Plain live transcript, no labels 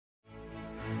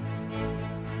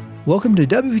Welcome to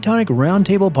WP Tonic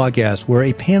Roundtable Podcast, where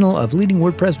a panel of leading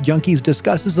WordPress junkies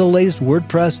discusses the latest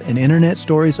WordPress and internet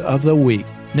stories of the week.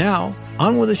 Now,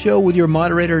 on with the show with your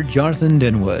moderator, Jonathan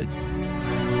Denwood.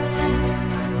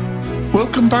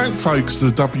 Welcome back, folks, to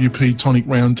the WP Tonic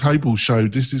Roundtable Show.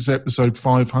 This is episode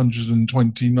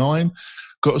 529.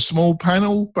 Got a small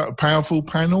panel, but a powerful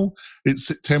panel. It's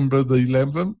September the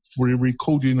 11th. We're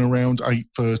recording around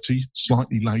 8:30,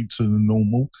 slightly later than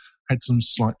normal. Had some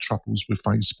slight troubles with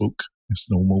Facebook.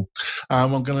 It's normal.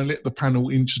 I'm going to let the panel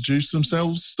introduce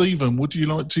themselves. Stephen, would you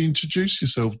like to introduce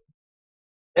yourself?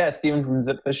 Yeah, Stephen from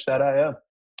zipfish.io.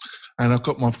 And I've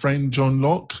got my friend John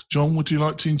Locke. John, would you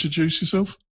like to introduce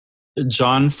yourself?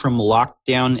 John from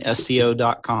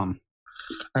lockdownseo.com.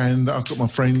 And I've got my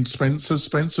friend Spencer.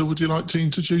 Spencer, would you like to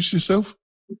introduce yourself?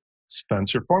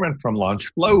 Spencer Foreman from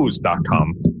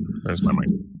launchflows.com. There's my mic.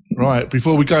 Right,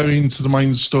 before we go into the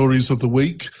main stories of the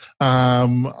week,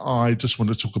 I just want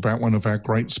to talk about one of our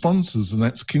great sponsors, and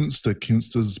that's Kinsta.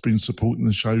 Kinsta's been supporting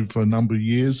the show for a number of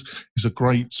years. It's a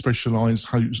great specialised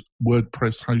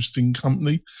WordPress hosting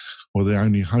company. Well, they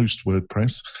only host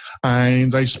WordPress,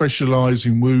 and they specialise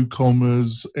in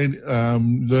WooCommerce,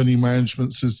 learning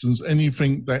management systems,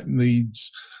 anything that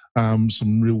needs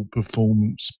some real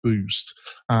performance boost.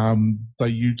 They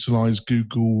utilise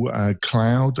Google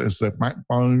Cloud as their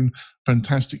backbone,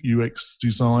 fantastic UX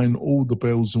design, all the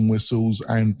bells and whistles,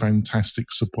 and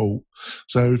fantastic support.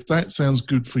 So if that sounds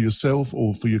good for yourself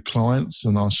or for your clients,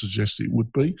 and I suggest it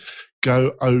would be,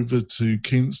 go over to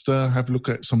Kinsta, have a look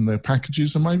at some of their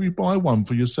packages, and maybe buy one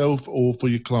for yourself or for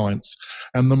your clients.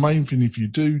 And the main thing, if you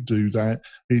do that,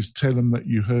 is tell them that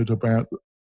you heard about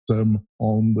them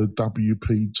on the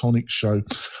WP Tonic show.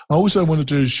 I also want to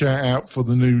do a shout out for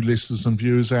the new listeners and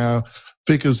viewers. Our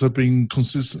figures have been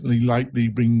consistently lately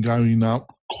been going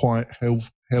up quite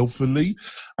healthily,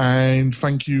 and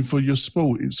thank you for your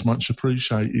support. It's much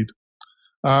appreciated.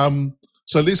 So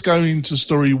let's go into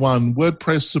story one.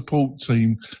 WordPress support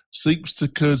team seeks to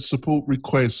curb support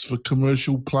requests for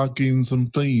commercial plugins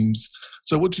and themes.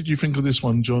 So what did you think of this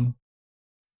one, John?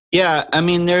 Yeah, I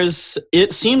mean,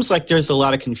 it seems like there's a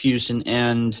lot of confusion,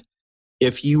 and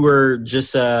if you were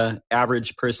just an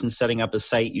average person setting up a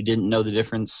site, you didn't know the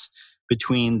difference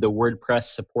between the WordPress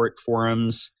support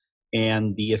forums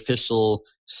and the official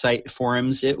site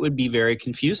forums, it would be very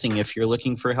confusing if you're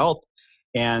looking for help.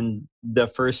 And the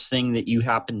first thing that you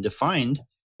happen to find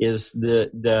is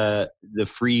the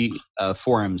free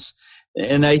forums.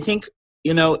 And I think,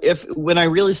 you know, when I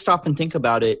really stop and think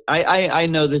about it, I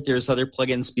know that there's other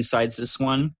plugins besides this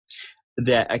one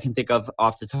that I can think of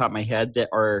off the top of my head that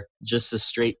are just a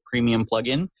straight premium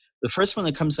plugin. The first one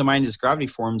that comes to mind is Gravity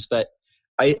Forms, but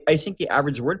I think the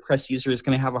average WordPress user is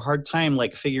going to have a hard time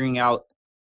like figuring out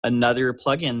another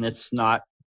plugin that's not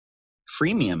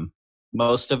freemium.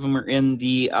 Most of them are in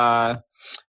the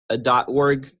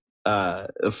 .org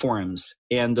forums,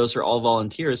 and those are all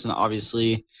volunteers, and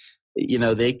obviously, you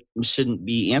know, they shouldn't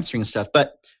be answering stuff.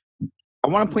 But I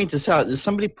want to point this out.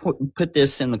 Somebody put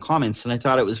this in the comments, and I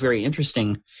thought it was very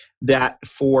interesting that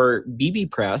for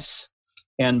bbPress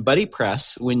and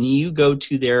BuddyPress, when you go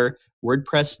to their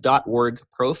WordPress.org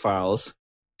profiles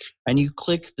and you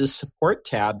click the support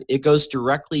tab, it goes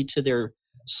directly to their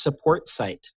support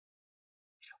site.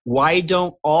 Why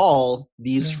don't all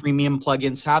these freemium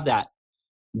plugins have that?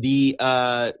 The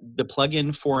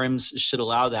plugin forums should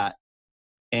allow that.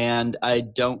 And I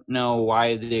don't know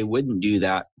why they wouldn't do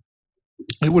that.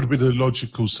 It would have been a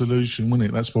logical solution, wouldn't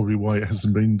it? That's probably why it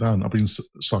hasn't been done. I've been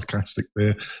sarcastic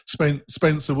there.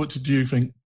 Spencer, what did you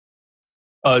think?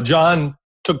 John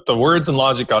took the words and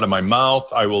logic out of my mouth.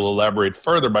 I will elaborate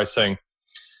further by saying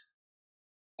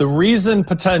the reason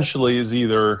potentially is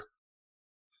either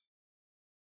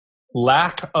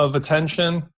lack of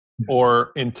attention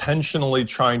or intentionally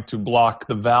trying to block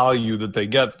the value that they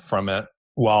get from it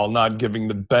while not giving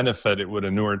the benefit it would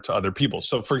inure to other people.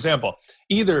 So, for example,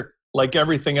 either like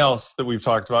everything else that we've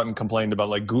talked about and complained about,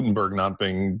 like Gutenberg not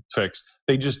being fixed,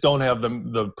 they just don't have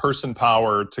the person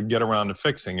power to get around to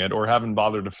fixing it, or haven't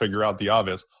bothered to figure out the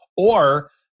obvious. Or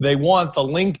they want the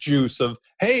link juice of,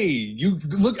 hey, you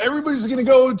look, everybody's going to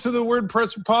go to the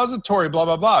WordPress repository, blah,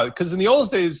 blah, blah. Because in the old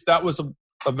days, that was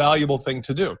a valuable thing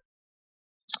to do.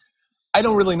 I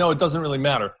don't really know. It doesn't really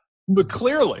matter. But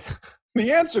clearly,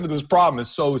 the answer to this problem is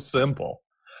so simple.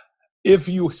 If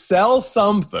you sell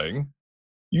something,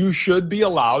 you should be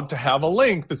allowed to have a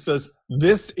link that says,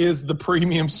 this is the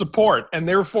premium support. And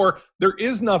therefore, there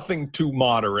is nothing to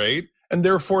moderate. And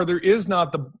therefore, there is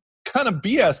not the kind of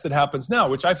BS that happens now,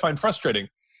 which I find frustrating.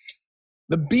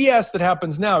 The BS that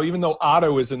happens now, even though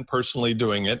Otto isn't personally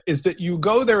doing it, is that you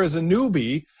go there as a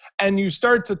newbie and you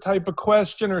start to type a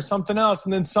question or something else,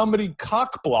 and then somebody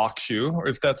cock blocks you, or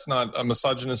if that's not a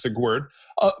misogynistic word,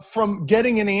 from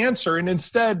getting an answer, and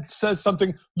instead says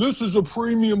something, this is a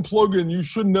premium plugin, you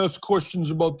shouldn't ask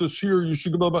questions about this here, you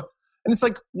should blah, blah. And it's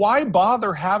like, why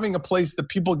bother having a place that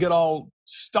people get all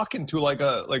stuck into like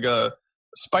a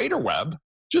spider web?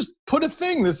 Just put a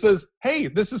thing that says, hey,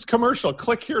 this is commercial.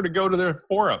 Click here to go to their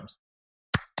forums.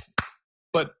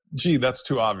 But, gee, that's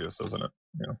too obvious, isn't it?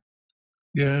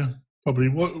 Yeah, probably.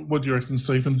 What do you reckon,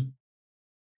 Stephen?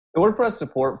 The WordPress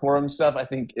support forum stuff, I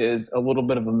think, is a little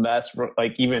bit of a mess,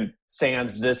 like even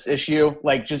sans this issue.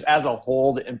 Like just as a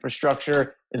whole, the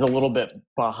infrastructure is a little bit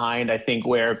behind, I think,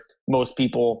 where most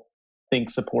people think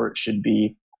support should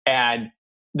be. And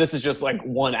this is just like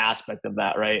one aspect of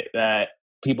that, right? That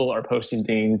people are posting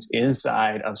things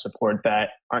inside of support that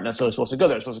aren't necessarily supposed to go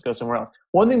there. They're supposed to go somewhere else.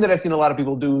 One thing that I've seen a lot of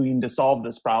people doing to solve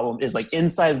this problem is like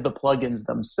inside of the plugins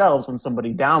themselves, when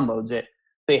somebody downloads it,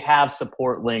 they have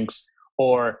support links.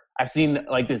 Or I've seen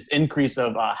like this increase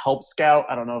of Help Scout.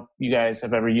 I don't know if you guys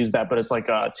have ever used that, but it's like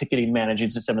a ticketing managing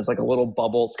system. It's like a little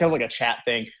bubble. It's kind of like a chat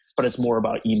thing, but it's more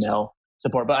about email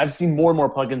support. But I've seen more and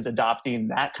more plugins adopting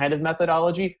that kind of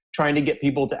methodology, trying to get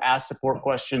people to ask support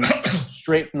questions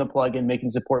straight from the plugin, making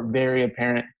support very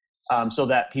apparent, so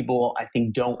that people, I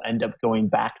think, don't end up going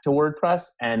back to WordPress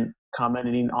and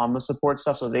commenting on the support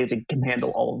stuff, so they can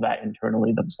handle all of that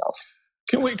internally themselves.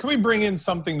 Can we bring in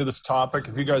something to this topic?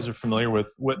 If you guys are familiar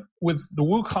with the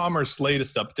WooCommerce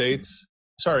latest updates,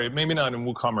 sorry, maybe not in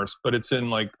WooCommerce, but it's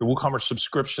in like the WooCommerce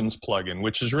subscriptions plugin,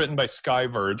 which is written by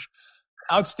SkyVerge.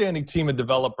 Outstanding team of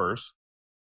developers,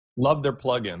 love their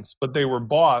plugins, but they were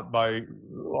bought by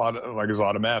like as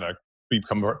Automatic.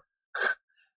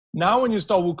 Now when you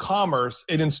install WooCommerce,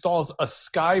 it installs a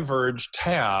SkyVerge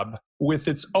tab with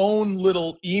its own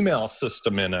little email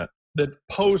system in it that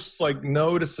posts like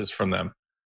notices from them.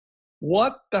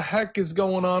 What the heck is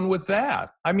going on with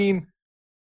that? I mean,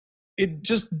 it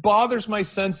just bothers my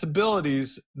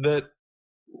sensibilities that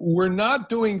we're not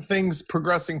doing things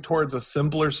progressing towards a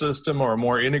simpler system or a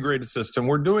more integrated system.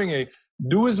 We're doing a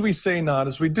do as we say, not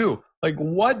as we do. Like,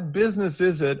 what business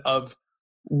is it of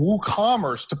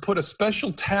WooCommerce to put a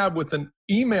special tab with an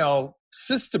email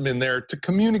system in there to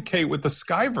communicate with the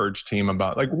SkyVerge team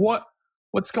about? Like,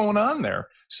 what's going on there?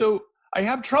 So I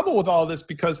have trouble with all this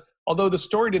because although the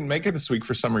story didn't make it this week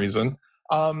for some reason,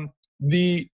 that's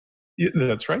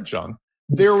right, John.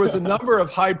 There was a number of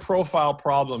high-profile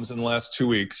problems in the last 2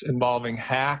 weeks involving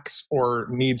hacks or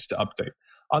needs to update.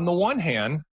 On the one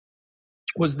hand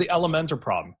was the Elementor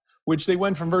problem, which they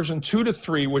went from version 2 to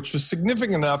 3, which was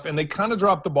significant enough, and they kind of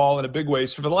dropped the ball in a big way.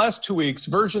 So for the last 2 weeks,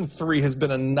 version 3 has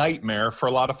been a nightmare for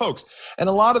a lot of folks. And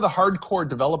a lot of the hardcore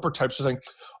developer types are saying,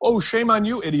 oh, shame on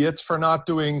you idiots for not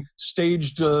doing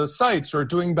staged sites or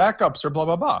doing backups or blah,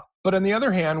 blah, blah. But on the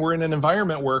other hand, we're in an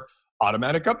environment where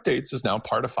automatic updates is now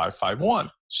part of 5.5.1.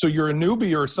 So you're a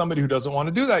newbie or somebody who doesn't want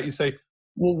to do that. You say,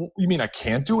 well, you mean I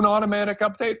can't do an automatic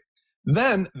update?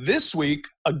 Then this week,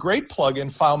 a great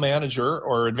plugin, File Manager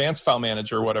or Advanced File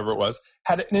Manager or whatever it was,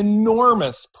 had an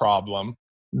enormous problem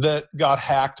that got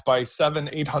hacked by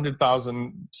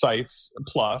 800,000 sites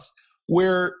plus,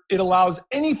 where it allows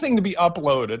anything to be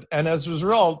uploaded. And as a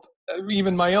result,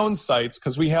 even my own sites,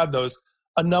 because we had those,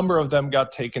 a number of them got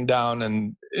taken down,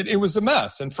 and it was a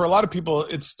mess. And for a lot of people,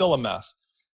 it's still a mess.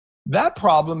 That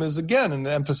problem is, again, an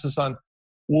emphasis on,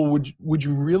 well, would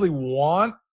you really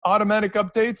want automatic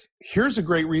updates? Here's a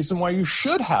great reason why you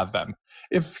should have them.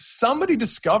 If somebody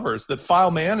discovers that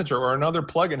File Manager or another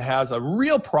plugin has a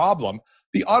real problem,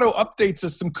 the auto update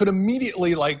system could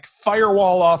immediately like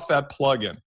firewall off that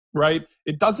plugin, right?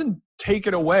 It doesn't take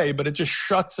it away, but it just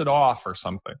shuts it off or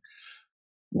something.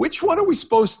 Which one are we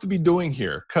supposed to be doing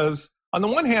here? Because on the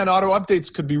one hand, auto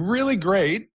updates could be really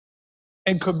great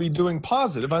and could be doing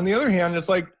positive. On the other hand, it's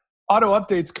like auto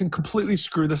updates can completely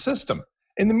screw the system.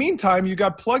 In the meantime, you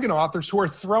got plugin authors who are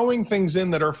throwing things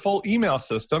in that are full email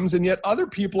systems, and yet other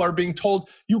people are being told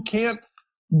you can't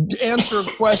answer a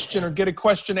question or get a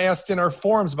question asked in our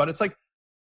forums about it. It's like,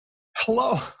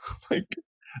 hello, like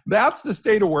that's the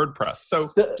state of WordPress.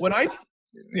 So go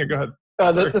ahead.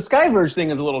 The SkyVerge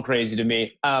thing is a little crazy to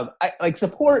me. I like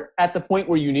support at the point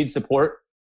where you need support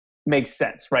makes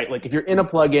sense, right? Like if you're in a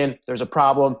plugin, there's a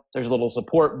problem, there's a little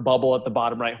support bubble at the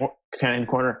bottom right hand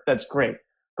corner. That's great.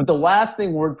 But the last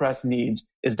thing WordPress needs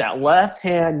is that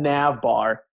left-hand nav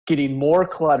bar getting more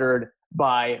cluttered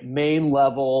by main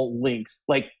level links.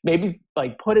 Like maybe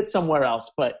like put it somewhere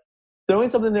else, but throwing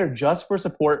something there just for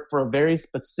support for a very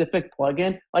specific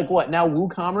plugin, like what now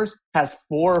WooCommerce has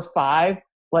 4 or 5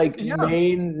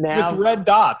 main nav with red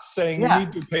dots saying Yeah. you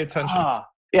need to pay attention.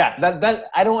 That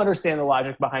I don't understand the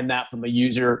logic behind that from a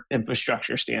user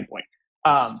infrastructure standpoint.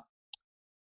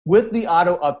 With the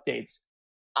auto updates,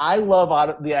 I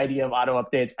love the idea of auto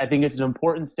updates. I think it's an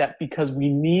important step because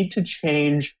we need to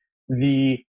change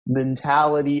the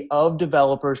mentality of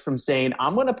developers from saying,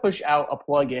 I'm going to push out a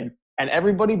plugin and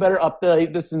everybody better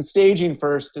update this in staging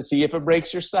first to see if it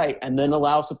breaks your site and then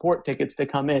allow support tickets to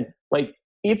come in. Like,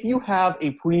 if you have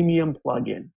a premium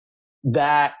plugin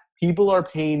that people are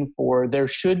paying for, there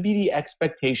should be the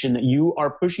expectation that you are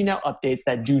pushing out updates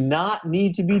that do not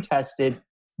need to be tested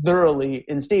thoroughly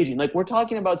in staging. Like, we're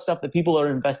talking about stuff that people are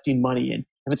investing money in.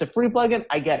 If it's a free plugin,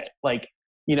 I get it. Like,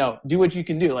 do what you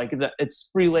can do. Like, it's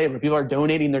free labor. People are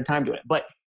donating their time to it. But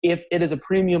if it is a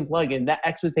premium plugin, that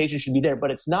expectation should be there.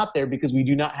 But it's not there because we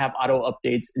do not have auto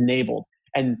updates enabled.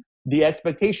 And the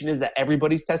expectation is that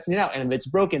everybody's testing it out. And if it's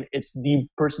broken, it's the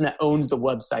person that owns the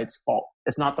website's fault.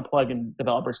 It's not the plugin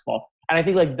developer's fault. And I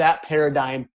think like that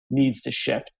paradigm needs to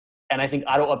shift. And I think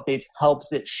auto updates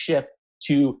helps it shift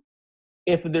to,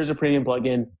 if there's a premium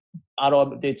plugin, auto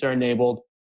updates are enabled.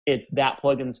 It's that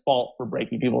plugin's fault for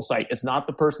breaking people's site. It's not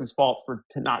the person's fault for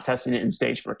not testing it in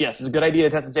stage. Yes, it's a good idea to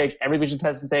test in stage. Everybody should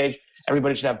test in stage.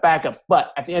 Everybody should have backups.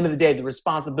 But at the end of the day, the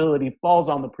responsibility falls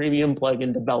on the premium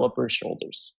plugin developer's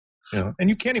shoulders. Yeah. And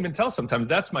you can't even tell sometimes.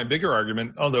 That's my bigger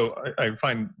argument, although I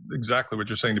find exactly what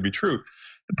you're saying to be true.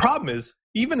 The problem is,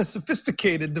 even a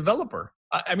sophisticated developer,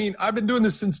 I mean, I've been doing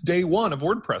this since day one of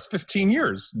WordPress, 15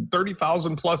 years,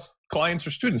 30,000 plus clients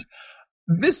or students.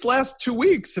 This last 2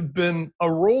 weeks have been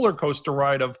a roller coaster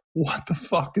ride of what the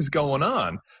fuck is going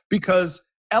on? Because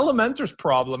Elementor's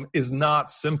problem is not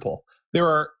simple. There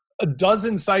are a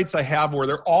dozen sites I have where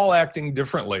they're all acting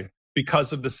differently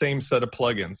because of the same set of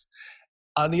plugins.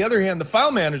 On the other hand, the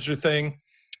file manager thing,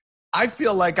 I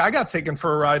feel like I got taken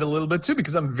for a ride a little bit too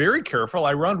because I'm very careful.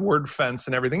 I run WordFence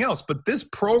and everything else, but this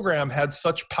program had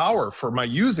such power for my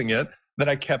using it that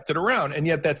I kept it around. And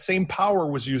yet that same power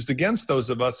was used against those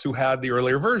of us who had the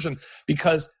earlier version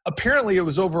because apparently it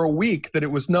was over a week that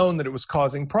it was known that it was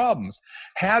causing problems.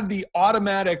 Had the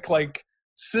automatic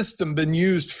system been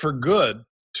used for good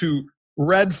to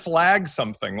red flag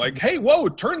something like, hey, whoa,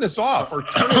 turn this off or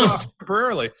turn it off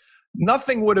temporarily,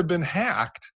 nothing would have been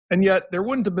hacked. And yet there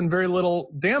wouldn't have been very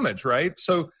little damage, right?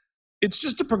 So it's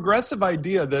just a progressive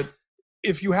idea that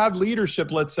if you had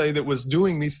leadership, let's say, that was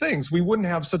doing these things, we wouldn't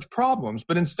have such problems.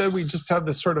 But instead, we just have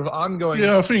this sort of ongoing...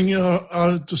 Yeah, I think,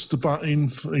 just to butt in,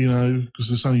 because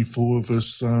there's only four of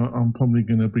us, I'm probably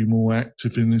going to be more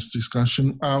active in this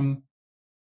discussion.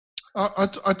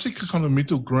 I take a kind of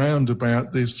middle ground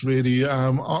about this, really.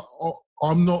 I'm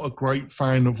not a great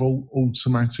fan of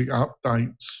automatic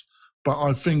updates, but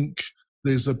I think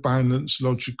there's a balanced,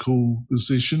 logical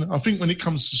position. I think when it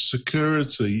comes to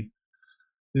security,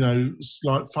 it's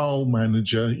like file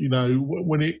manager,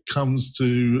 when it comes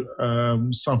to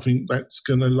something that's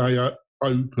going to lay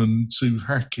open to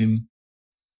hacking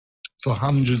for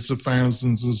hundreds of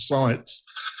thousands of sites,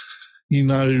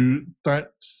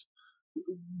 that's...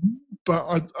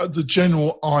 But the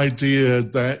general idea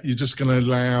that you're just going to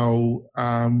allow,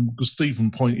 because Stephen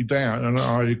pointed out, and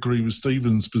I agree with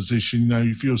Stephen's position,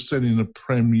 if you're selling a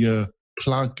Premier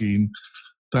plugin,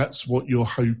 that's what you're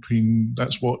hoping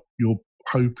that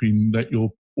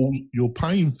you're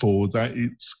paying for, that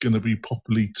it's going to be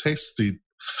properly tested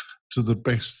to the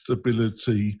best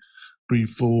ability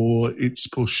before it's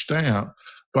pushed out.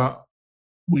 But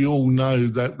we all know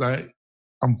that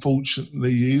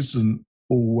unfortunately isn't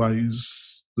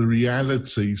always the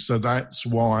reality. So that's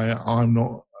why I'm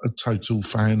not a total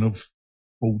fan of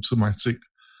automatic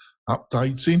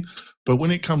updating. But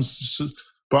when it comes to...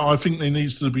 But I think there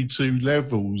needs to be two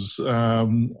levels.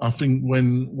 I think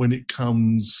when it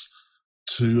comes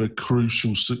to a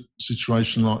crucial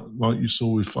situation like you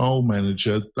saw with File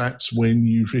Manager, that's when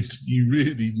you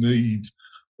really need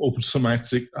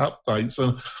automatic updates.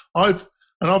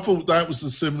 And I thought that was a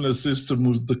similar system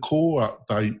with the core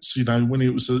updates. When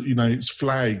it was it's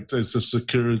flagged as a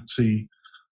security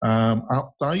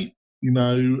update.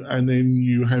 And then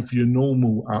you have your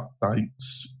normal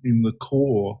updates in the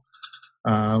core.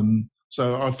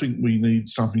 So I think we need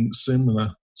something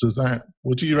similar to that.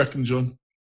 What do you reckon, John?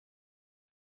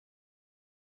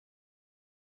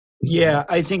 Yeah,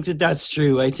 I think that that's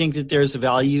true. I think that there's a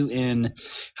value in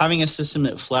having a system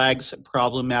that flags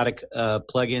problematic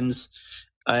plugins.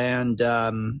 And,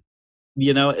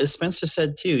 as Spencer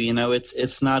said too,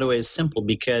 it's not always simple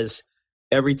because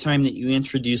every time that you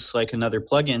introduce another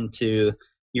plugin to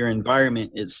your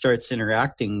environment, it starts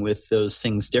interacting with those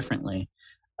things differently.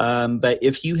 But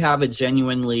if you have a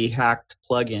genuinely hacked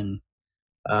plugin,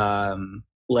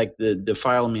 like the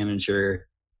file manager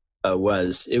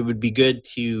was, it would be good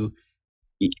to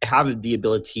have the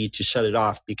ability to shut it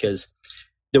off, because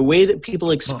the way that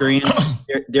people experience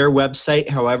their website,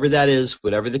 however that is,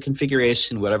 whatever the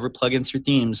configuration, whatever plugins or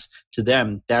themes, to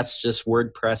them, that's just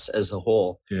WordPress as a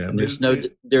whole. Yeah, and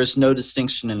there's no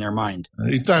distinction in their mind.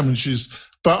 It damages.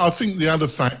 But I think the other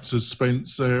factor,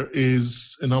 Spencer,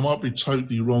 is, and I might be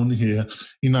totally wrong here,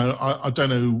 I don't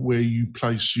know where you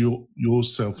place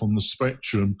yourself on the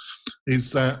spectrum,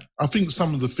 is that I think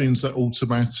some of the things that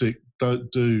Automattic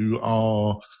do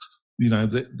are,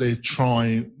 they're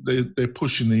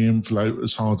pushing the envelope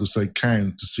as hard as they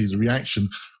can to see the reaction.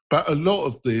 But a lot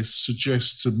of this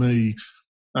suggests to me,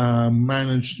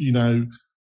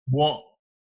 what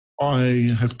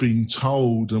I have been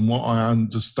told and what I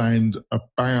understand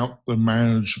about the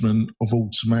management of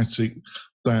Automattic,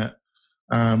 that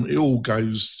it all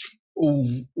goes,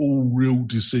 all real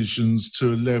decisions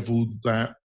to a level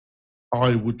that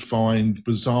I would find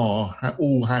bizarre,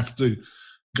 all have to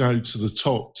go to the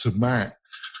top to Matt.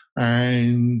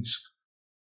 And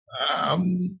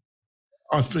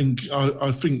I think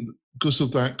because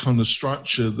of that kind of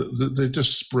structure, that they're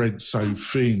just spread so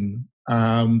thin.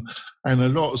 And a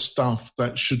lot of stuff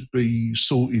that should be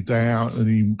sorted out and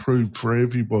improved for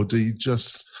everybody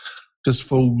just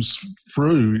falls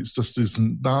through. It just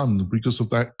isn't done because of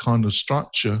that kind of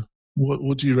structure.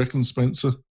 What do you reckon,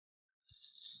 Spencer?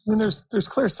 I mean, there's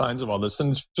clear signs of all this,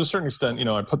 and to a certain extent,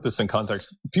 I put this in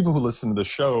context. People who listen to the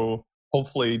show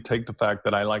hopefully take the fact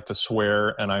that I like to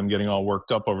swear and I'm getting all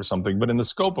worked up over something. But in the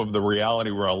scope of the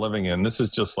reality we're all living in, this is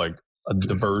just like a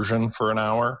diversion for an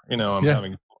hour.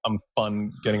 I'm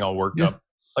fun getting all worked up.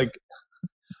 Like,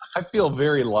 I feel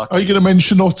very lucky. Are you going to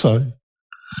mention Otto?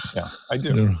 Yeah, I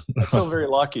do. I feel very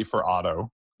lucky for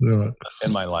Otto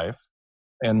in my life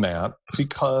and Matt,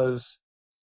 because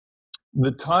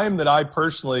the time that I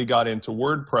personally got into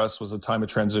WordPress was a time of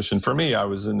transition for me. I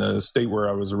was in a state where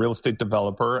I was a real estate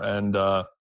developer, and I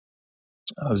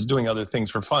was doing other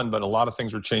things for fun, but a lot of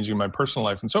things were changing in my personal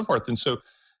life and so forth. And so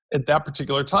at that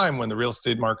particular time, when the real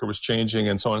estate market was changing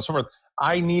and so on and so forth,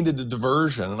 I needed a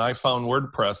diversion, and I found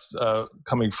WordPress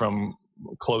coming from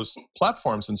closed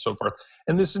platforms and so forth.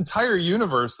 And this entire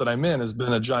universe that I'm in has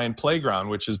been a giant playground,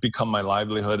 which has become my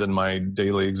livelihood and my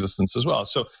daily existence as well.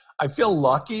 So I feel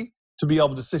lucky to be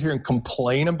able to sit here and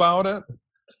complain about it.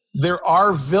 There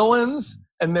are villains,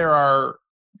 and there are,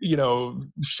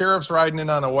 sheriffs riding in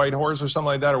on a white horse or something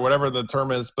like that, or whatever the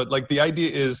term is. But like, the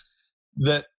idea is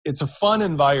that it's a fun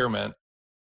environment.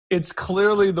 It's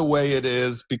clearly the way it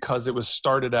is because it was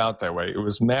started out that way. It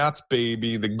was Matt's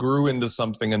baby that grew into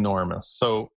something enormous.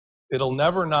 So it'll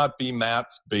never not be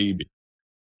Matt's baby.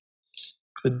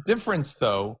 The difference,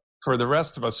 though, for the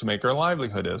rest of us who make our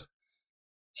livelihood is,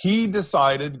 he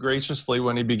decided graciously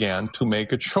when he began to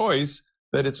make a choice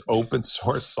that it's open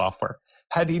source software.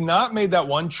 Had he not made that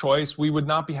one choice, we would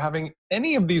not be having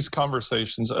any of these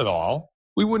conversations at all.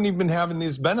 We wouldn't even be having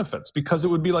these benefits, because it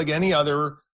would be like any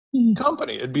other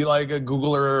company. It'd be like a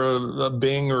Google or a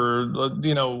Bing or,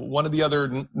 one of the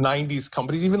other 90s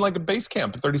companies, even like a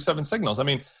Basecamp, 37 Signals. I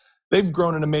mean, they've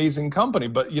grown an amazing company,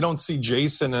 but you don't see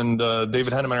Jason and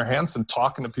David Henneman or Hansen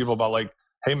talking to people about like,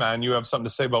 hey man, you have something to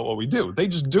say about what we do. They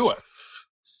just do it.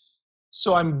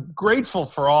 So I'm grateful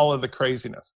for all of the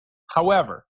craziness.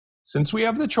 However, since we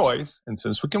have the choice and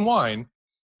since we can whine,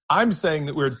 I'm saying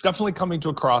that we're definitely coming to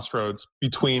a crossroads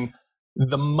between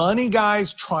the money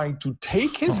guys trying to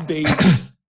take his baby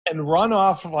and run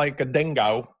off like a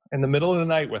dingo in the middle of the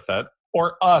night with it,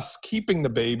 or us keeping the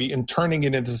baby and turning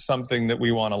it into something that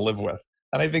we want to live with.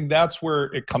 And I think that's where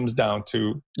it comes down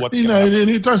to what's going to happen. And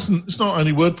it doesn't, it's not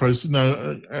only WordPress,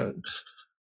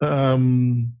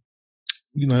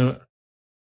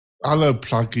 other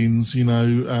plugins,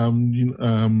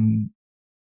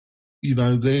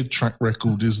 their track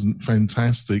record isn't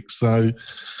fantastic. So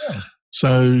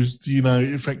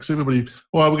it affects everybody.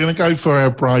 Well, we're going to go for our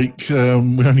break. We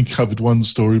only covered one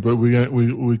story, but we're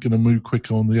going to move quick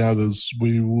on the others.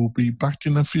 We will be back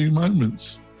in a few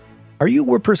moments. Are you a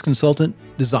WordPress consultant,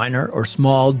 designer, or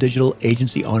small digital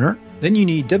agency owner? Then you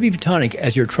need WP Tonic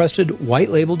as your trusted white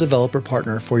label developer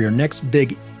partner for your next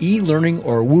big e-learning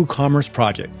or WooCommerce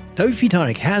project. WP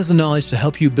Tonic has the knowledge to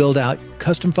help you build out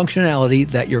custom functionality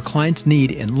that your clients need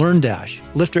in LearnDash,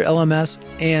 Lifter LMS,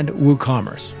 and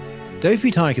WooCommerce.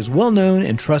 WP Tonic is well known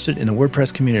and trusted in the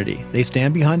WordPress community. They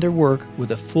stand behind their work with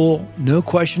a full, no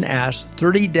question asked,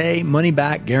 30-day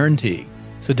money-back guarantee.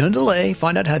 So don't delay.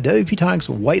 Find out how WP Tonic's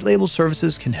white label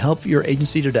services can help your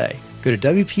agency today. Go to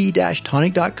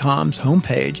WP-Tonic.com's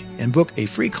homepage and book a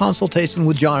free consultation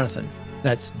with Jonathan.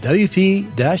 That's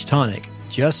WP-Tonic,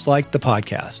 just like the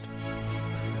podcast.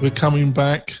 We're coming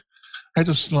back. Had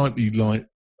a slightly late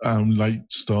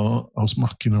start. I was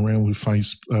mucking around with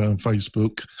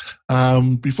Facebook.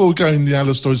 Before we go in the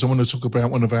other stories, I want to talk about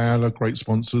one of our other great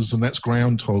sponsors, and that's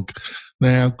Groundhog.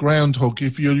 Now, Groundhog,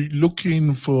 if you're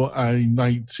looking for a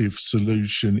native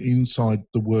solution inside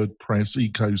the WordPress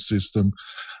ecosystem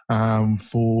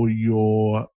for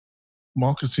your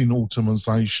marketing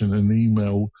automation and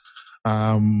email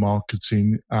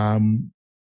marketing,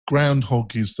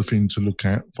 Groundhog is the thing to look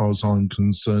at, as far as I'm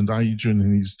concerned. Adrian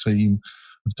and his team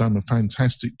have done a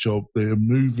fantastic job. They're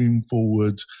moving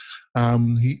forward.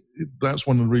 That's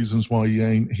one of the reasons why he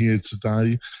ain't here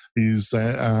today, is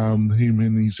that him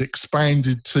and his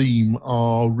expanded team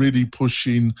are really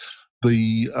pushing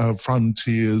the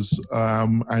frontiers,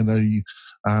 and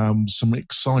some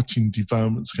exciting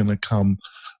developments going to come.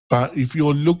 But if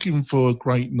you're looking for a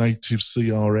great native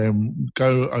CRM,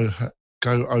 go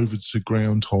over to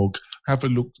Groundhog, have a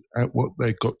look at what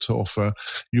they've got to offer.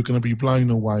 You're going to be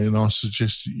blown away, and I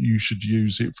suggest you should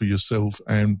use it for yourself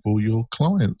and for your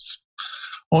clients.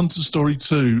 On to story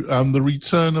 2, the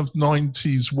return of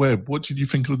 90s web. What did you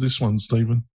think of this one,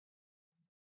 Stephen?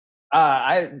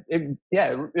 It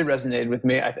resonated with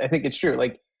me. I think it's true.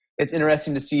 Like, it's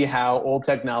interesting to see how old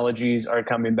technologies are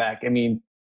coming back. I mean,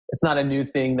 it's not a new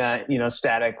thing that,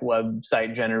 static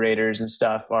website generators and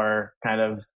stuff are kind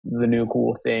of the new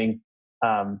cool thing.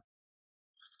 I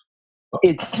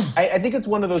think it's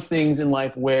one of those things in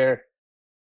life where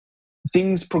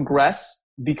things progress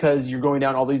because you're going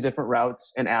down all these different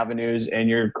routes and avenues, and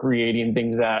you're creating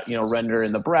things that, render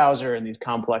in the browser and these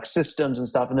complex systems and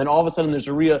stuff. And then all of a sudden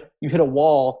you hit a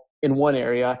wall in one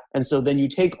area. And so then you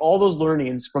take all those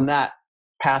learnings from that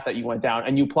path that you went down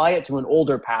and you apply it to an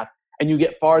older path, and you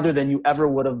get farther than you ever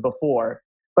would have before.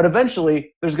 But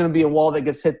eventually there's going to be a wall that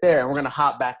gets hit there, and we're going to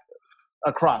hop back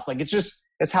across. Like,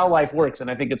 it's how life works.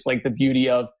 And I think it's like the beauty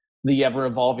of the ever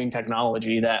evolving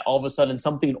technology, that all of a sudden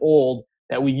something old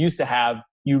that we used to have,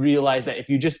 you realize that if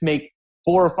you just make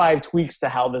 4 or 5 tweaks to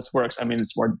how this works, I mean,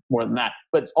 it's more than that,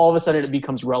 but all of a sudden it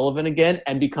becomes relevant again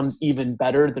and becomes even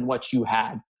better than what you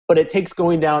had. But it takes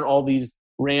going down all these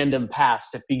random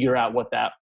paths to figure out what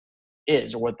that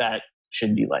is or what that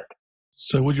should be like.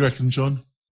 So what do you reckon, John?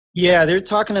 Yeah, they're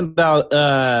talking about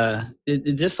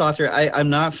this author. I'm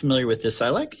not familiar with this. I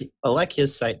like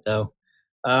his site though.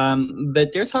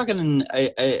 But they're talking,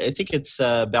 I think it's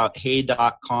about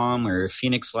hey.com or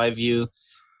Phoenix Live View,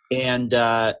 and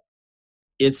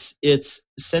it's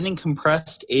sending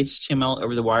compressed HTML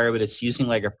over the wire, but it's using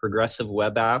like a progressive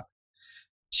web app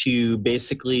to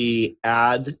basically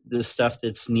add the stuff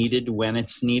that's needed when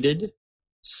it's needed.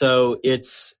 So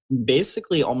it's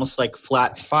basically almost like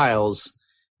flat files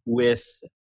with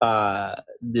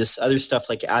this other stuff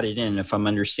like added in, if I'm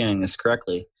understanding this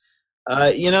correctly.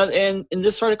 And in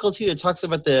this article too, it talks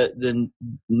about the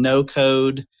no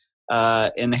code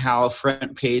and how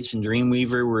Front Page and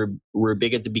Dreamweaver were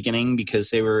big at the beginning because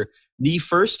they were the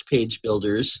first page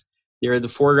builders. They're the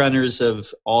forerunners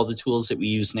of all the tools that we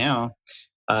use now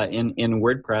in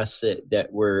WordPress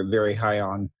that we're very high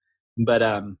on.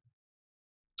 But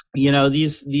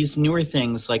these newer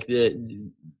things like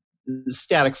the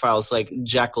static files like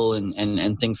Jekyll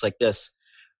and things like this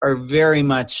are very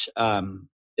much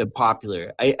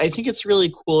popular. I think it's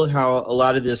really cool how a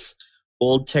lot of this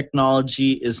old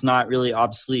technology is not really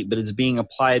obsolete, but it's being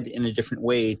applied in a different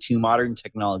way to modern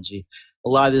technology. A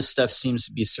lot of this stuff seems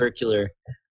to be circular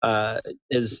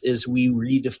as we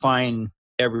redefine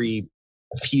every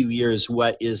few years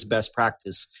what is best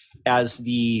practice as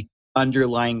the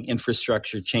underlying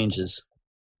infrastructure changes.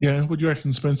 Yeah, what do you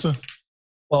reckon, Spencer?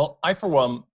 Well, I, for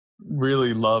one,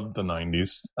 really loved the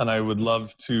 90s, and I would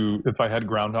love to, if I had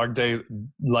Groundhog Day,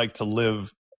 like to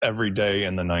live every day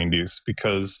in the 90s,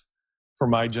 because for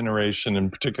my generation in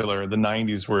particular, the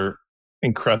 90s were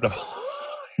incredible.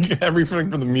 Everything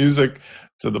from the music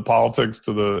to the politics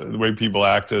to the way people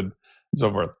acted and so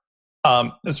forth.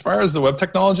 As far as the web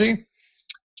technology,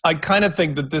 I kind of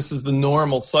think that this is the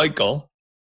normal cycle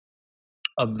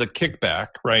of the kickback,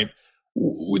 right?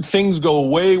 Things go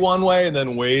way one way and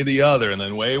then way the other, and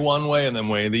then way one way and then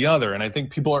way the other. And I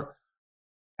think people are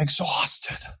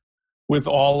exhausted with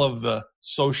all of the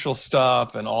social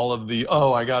stuff and all of the,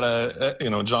 I gotta,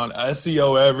 John,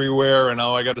 SEO everywhere, and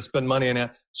I gotta spend money on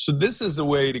it. So this is a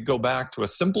way to go back to a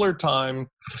simpler time,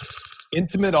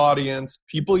 intimate audience,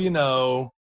 people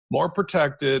more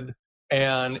protected,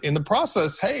 and in the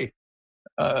process,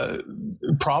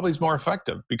 probably is more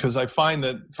effective, because I find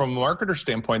that from a marketer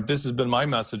standpoint, this has been my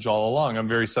message all along. I'm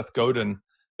very Seth Godin.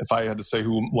 If I had to say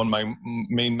who one of my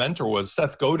main mentor was,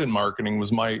 Seth Godin marketing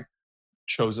was my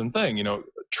chosen thing.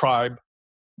 Tribe,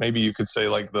 maybe you could say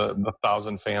like the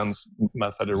 1,000 fans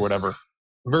method or whatever,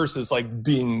 versus like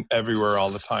being everywhere all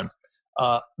the time.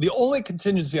 The only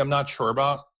contingency I'm not sure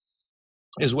about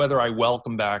is whether I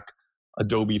welcome back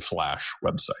Adobe Flash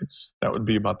websites. That would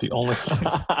be about the only thing.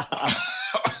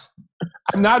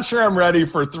 I'm not sure I'm ready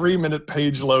for 3-minute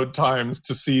page load times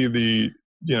to see the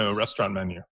restaurant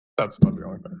menu. That's about the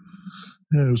only thing.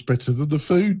 Yeah, it was better than the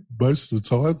food most of the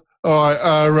time.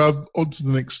 All right, on to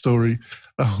the next story.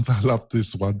 Oh, I love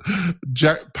this one.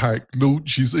 Jetpack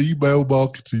launches email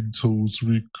marketing tools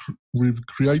with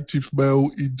creative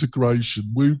mail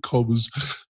integration. WooCommerce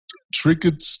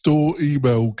triggered store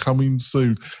email coming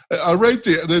soon. I read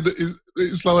it, and then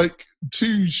it's like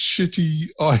two shitty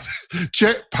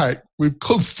Jetpack with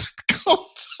constant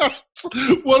contact.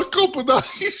 What a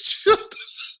combination!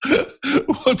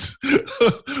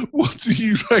 What do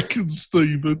you reckon,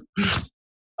 Stephen?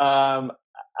 I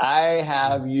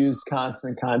have used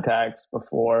Constant Contacts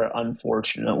before,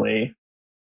 unfortunately,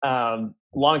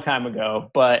 long time ago.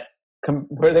 But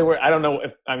where they were, I don't know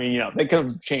if they could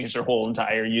have changed their whole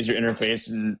entire user interface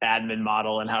and admin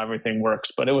model and how everything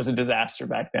works. But it was a disaster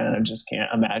back then, and I just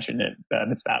can't imagine that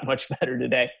it's that much better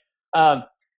today. I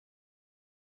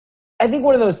think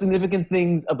one of those significant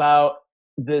things about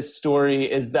this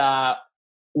story is that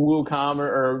WooCommerce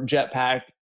or Jetpack,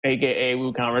 aka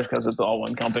WooCommerce, because it's all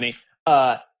one company,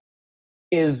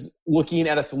 is looking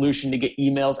at a solution to get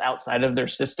emails outside of their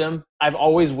system. I've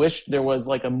always wished there was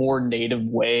like a more native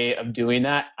way of doing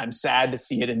that. I'm sad to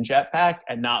see it in Jetpack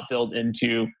and not built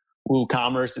into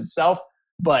WooCommerce itself,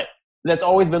 but that's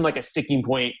always been like a sticking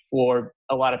point for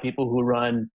a lot of people who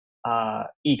run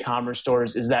e-commerce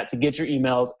stores, is that to get your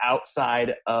emails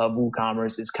outside of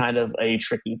WooCommerce is kind of a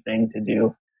tricky thing to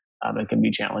do, and can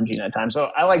be challenging at times.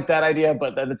 So I like that idea,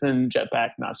 but that it's in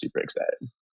Jetpack, not super excited.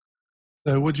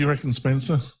 So what do you reckon,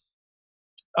 Spencer?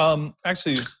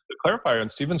 Actually, to clarify on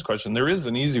Stephen's question, there is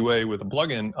an easy way with a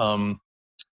plugin.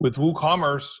 With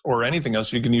WooCommerce or anything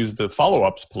else, you can use the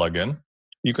follow-ups plugin.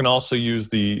 You can also use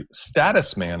the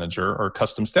status manager or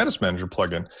custom status manager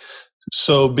plugin.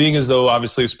 So being as though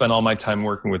obviously I've spent all my time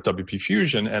working with WP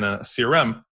Fusion and a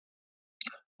CRM,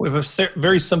 we have a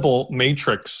very simple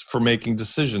matrix for making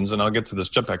decisions. And I'll get to this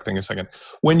Jetpack thing in a second.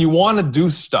 When you want to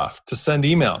do stuff to send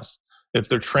emails, if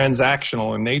they're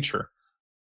transactional in nature,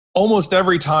 almost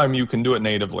every time you can do it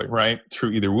natively, right?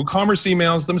 Through either WooCommerce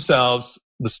emails themselves,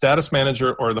 the status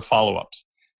manager, or the follow-ups.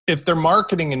 If they're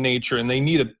marketing in nature and they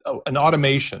need an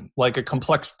automation, like a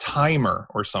complex timer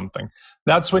or something,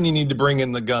 that's when you need to bring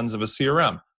in the guns of a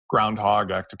CRM,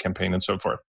 Groundhog, ActiveCampaign, and so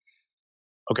forth.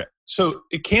 Okay, so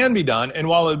it can be done. And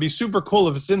while it'd be super cool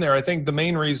if it's in there, I think the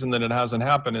main reason that it hasn't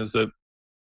happened is that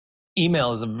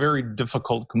email is a very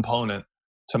difficult component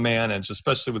to manage,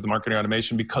 especially with the marketing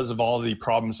automation, because of all the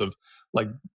problems of like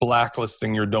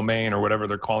blacklisting your domain or whatever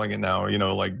they're calling it now.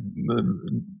 Like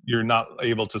you're not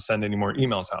able to send any more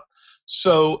emails out.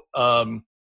 So, and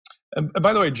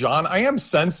by the way, John, I am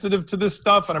sensitive to this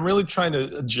stuff, and I'm really trying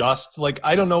to adjust. Like,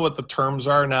 I don't know what the terms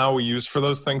are now we use for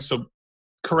those things. So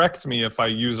correct me if I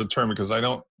use a term, because I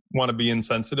don't want to be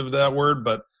insensitive to that word,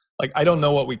 but like, I don't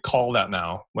know what we call that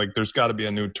now. Like, there's got to be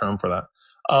a new term for that.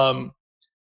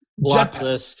 Block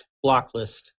list.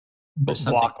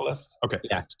 Okay.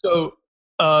 Yeah. So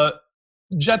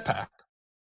Jetpack.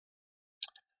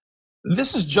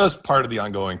 This is just part of the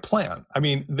ongoing plan. I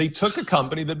mean, they took a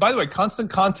company that, by the way, Constant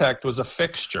Contact was a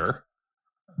fixture,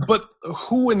 but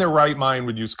who in their right mind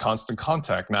would use Constant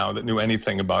Contact now that knew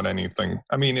anything about anything?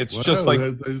 I mean, it's just like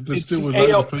there's still a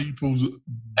lot of people.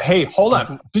 Hey, hold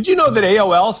on. Did you know that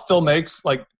AOL still makes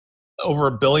like over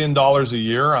 $1 billion a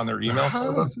year on their email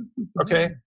service?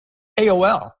 Okay.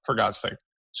 AOL, for God's sake.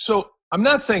 So I'm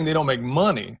not saying they don't make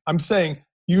money. I'm saying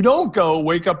you don't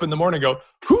wake up in the morning and go,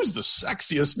 who's the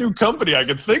sexiest new company I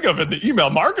could think of in the email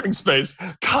marketing space?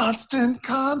 Constant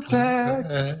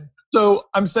Contact. So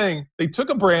I'm saying they took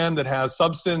a brand that has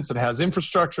substance, it has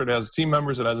infrastructure, it has team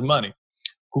members, it has money.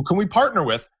 Who can we partner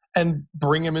with and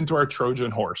bring him into our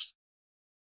Trojan horse?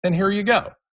 And here you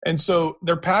go. And so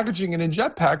they're packaging it in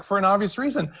Jetpack for an obvious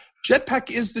reason. Jetpack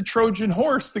is the Trojan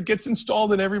horse that gets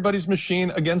installed in everybody's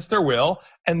machine against their will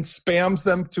and spams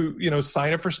them to,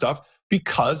 sign up for stuff,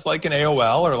 because like an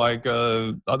AOL or like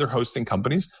other hosting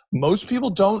companies, most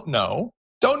people don't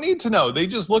need to know. They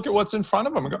just look at what's in front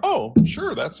of them and go, oh,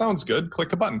 sure, that sounds good.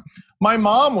 Click a button. My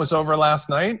mom was over last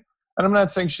night, and I'm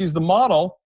not saying she's the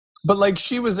model, but like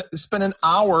she spent an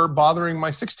hour bothering my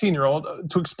 16-year-old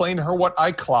to explain to her what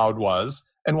iCloud was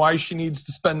and why she needs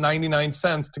to spend 99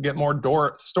 cents to get more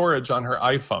storage on her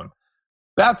iPhone.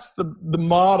 That's the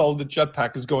model that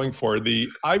Jetpack is going for.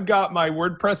 I've got my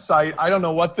WordPress site. I don't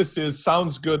know what this is.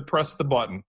 Sounds good. Press the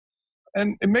button.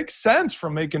 And it makes sense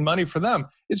from making money for them.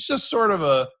 It's just sort of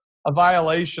a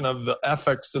violation of the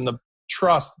ethics and the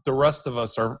trust the rest of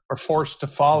us are forced to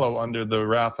follow under the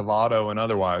wrath of Otto and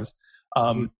otherwise.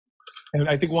 And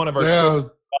I think one of our stories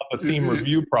about the theme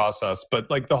review process, but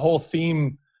like the whole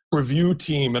theme review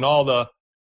team and all the,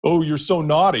 oh, you're so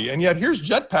naughty. And yet here's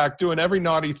Jetpack doing every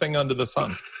naughty thing under the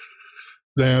sun.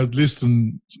 Now,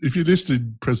 listen, if you're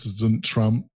listening, President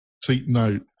Trump, take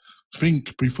note.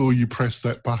 Think before you press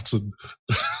that button.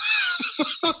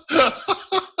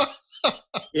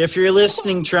 If you're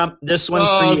listening, Trump, this one's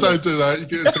for you. Don't do that. You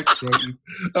get sexuated.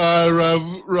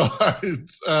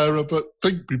 Right. But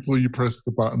think before you press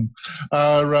the button.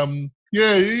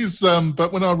 Yeah, it is.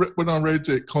 But when I read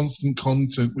it, constant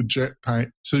content with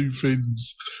Jetpack, two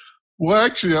things. Well,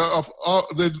 actually,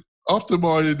 then after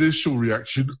my initial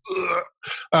reaction,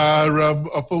 I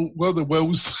thought, well, they're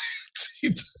well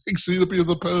suited. Actually, they'd be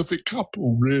the perfect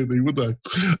couple, really, wouldn't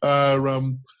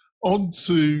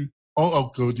they?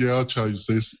 Oh, God, yeah, I chose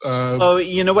this. Oh,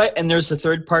 you know what? And there's a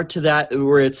third part to that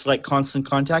where it's like Constant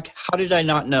Contact. How did I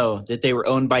not know that they were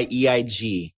owned by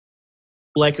EIG?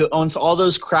 Like, who owns all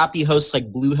those crappy hosts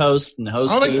like Bluehost and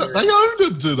Host. They own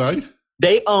them, do they?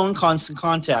 They own Constant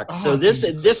Contact. So this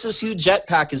is who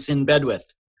Jetpack is in bed with.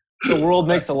 The world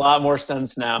makes a lot more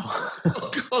sense now.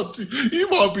 Oh, God, you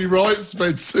might be right,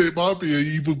 Spencer. It might be an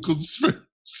evil conspiracy.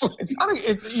 It's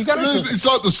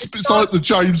like the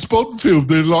James Bond film.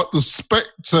 They're like the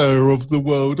Spectre of the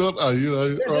world, aren't they? You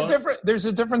know, there's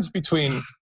a difference between.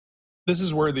 This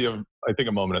is worthy of, I think,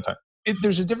 a moment of time.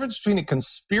 There's a difference between a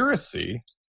conspiracy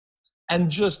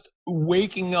and just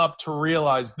waking up to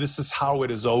realize this is how it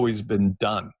has always been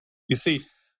done. You see,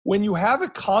 when you have a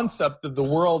concept that the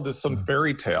world is some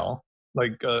fairy tale,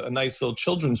 like a nice little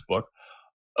children's book,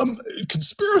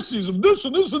 conspiracies of this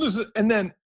and this and this, and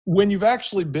then when you've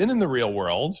actually been in the real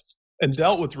world and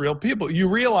dealt with real people, you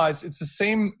realize it's the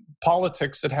same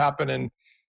politics that happen in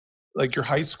like your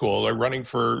high school or running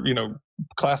for,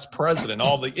 class president,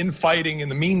 all the infighting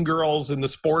and the mean girls and the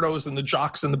sportos and the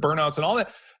jocks and the burnouts and all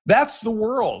that. That's the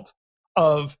world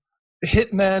of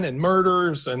hitmen and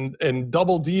murders and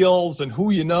double deals and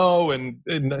who you know and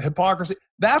hypocrisy.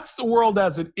 That's the world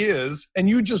as it is, and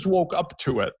you just woke up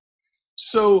to it.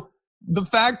 So the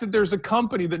fact that there's a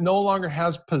company that no longer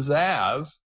has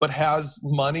pizzazz but has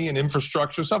money and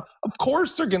infrastructure stuff, of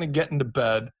course they're going to get into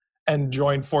bed and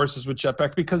join forces with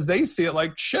Jetpack because they see it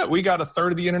like, shit, we got a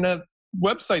third of the internet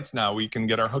websites now we can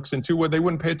get our hooks into where they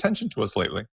wouldn't pay attention to us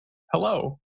lately.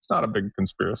 Hello. It's not a big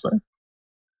conspiracy.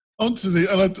 I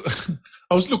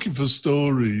was looking for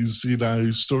stories,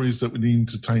 stories that would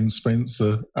entertain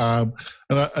Spencer. And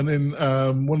then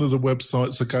one of the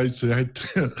websites I go to had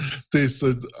this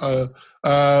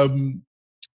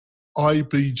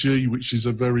IBG, which is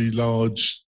a very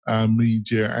large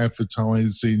media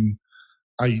advertising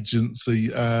agency,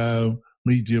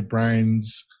 media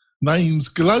brands, names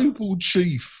Global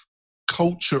Chief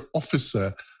Culture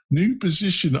Officer, new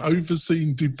position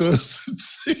overseeing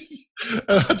diversity.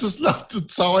 And I just love the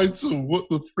title. What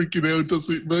the freaking hell does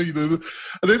it mean? And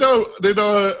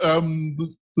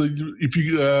if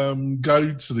you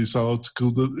go to this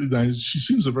article, she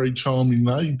seems a very charming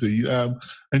lady, and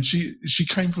she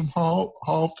came from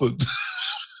Harvard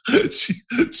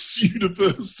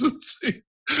University.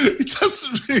 It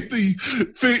doesn't really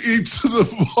fit into the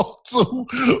model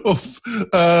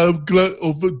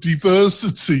of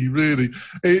diversity, really.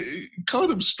 It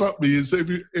kind of struck me as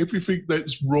everything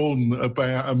that's wrong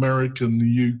about America and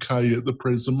the UK at the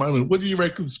present moment. What do you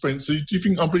reckon, Spencer? Do you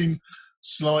think I'm being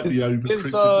slightly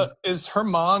overcritical? Is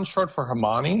Herman short for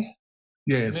Hermione?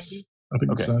 Yes, I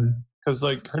think so. Because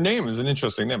her name is an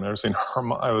interesting name. I've never seen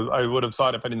Herman. I would have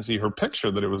thought if I didn't see her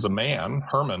picture that it was a man,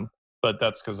 Herman. But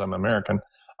that's because I'm American.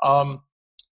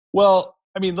 Well,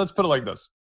 let's put it like this.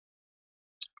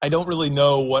 I don't really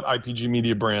know what IPG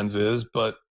Media Brands is,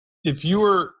 but if you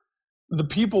were the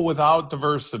people without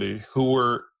diversity who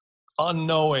were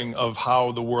unknowing of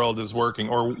how the world is working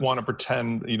or want to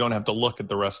pretend you don't have to look at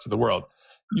the rest of the world,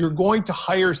 you're going to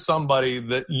hire somebody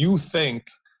that you think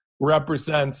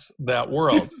represents that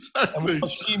world. Exactly. And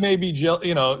she may be,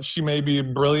 she may be a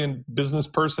brilliant business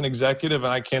person, executive,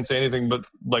 and I can't say anything, but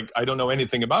I don't know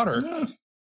anything about her. Yeah.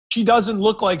 She doesn't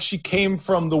look like she came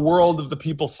from the world of the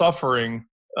people suffering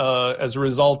as a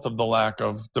result of the lack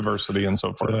of diversity and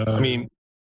so forth.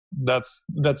 That's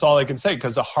all I can say,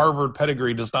 because a Harvard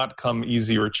pedigree does not come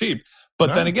easy or cheap.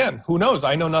 But then again, who knows?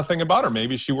 I know nothing about her.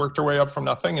 Maybe she worked her way up from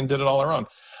nothing and did it all her own.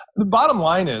 The bottom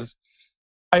line is,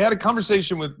 I had a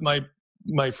conversation with my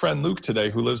friend Luke today,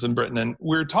 who lives in Britain, and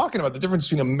we were talking about the difference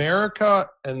between America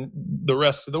and the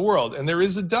rest of the world. And there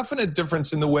is a definite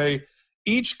difference in the way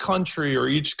each country or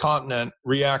each continent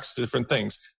reacts to different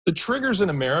things. The triggers in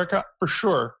America, for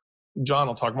sure, John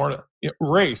will talk more.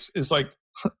 Race is like,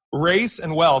 race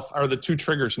and wealth are the two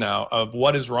triggers now of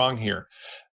what is wrong here.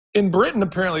 In Britain,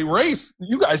 apparently, race,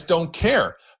 you guys don't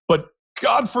care. But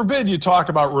God forbid you talk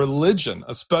about religion,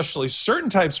 especially certain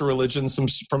types of religions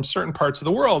from certain parts of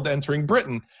the world entering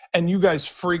Britain, and you guys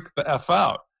freak the F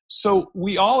out. So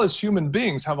we all as human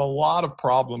beings have a lot of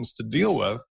problems to deal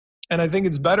with. And I think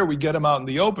it's better we get them out in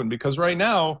the open, because right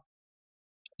now,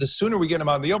 the sooner we get them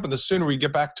out in the open, the sooner we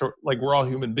get back to like we're all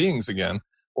human beings again,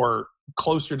 or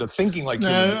closer to thinking like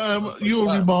human beings. Your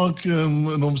remark,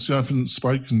 and obviously I haven't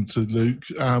spoken to Luke,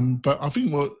 but I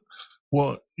think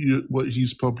what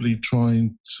he's probably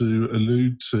trying to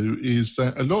allude to is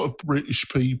that a lot of British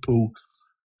people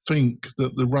think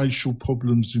that the racial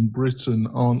problems in Britain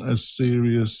aren't as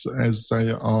serious as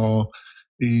they are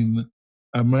in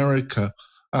America.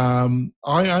 I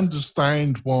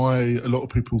understand why a lot of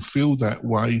people feel that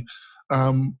way.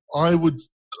 I would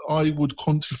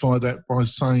quantify that by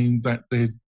saying that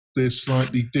they're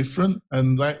slightly different,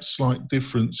 and that slight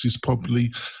difference is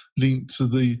probably linked to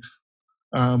the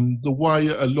way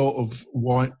a lot of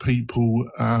white people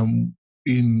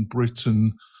in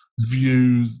Britain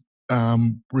view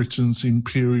Britain's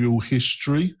imperial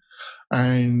history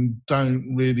and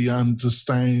don't really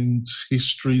understand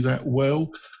history that well,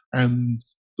 and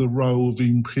the role of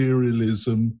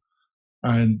imperialism,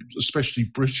 and especially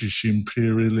British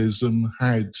imperialism,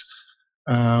 had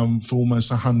for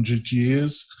almost 100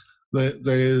 years.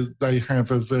 They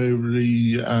have a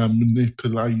very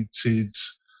manipulated,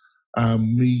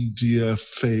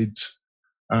 media-fed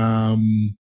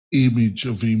image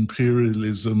of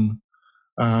imperialism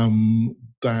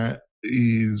that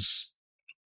is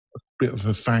a bit of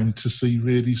a fantasy,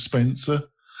 really, Spencer.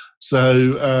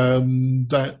 So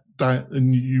that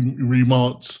and you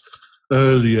remarked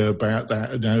earlier about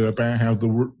that, about how the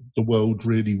world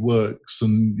really works,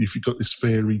 and if you've got this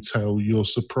fairy tale, you're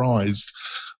surprised.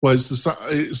 Well, it's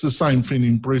the same thing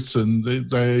in Britain.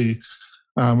 They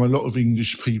a lot of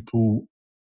English people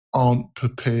aren't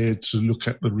prepared to look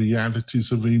at the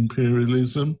realities of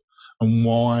imperialism and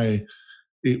why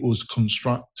it was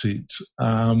constructed.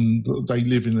 They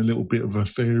live in a little bit of a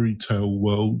fairy tale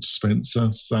world,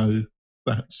 Spencer. So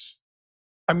that's...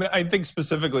 I mean, I think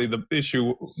specifically the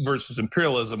issue versus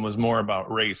imperialism was more about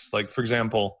race. Like, for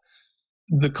example,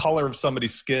 the color of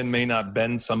somebody's skin may not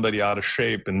bend somebody out of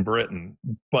shape in Britain,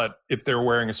 but if they're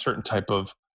wearing a certain type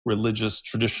of religious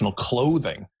traditional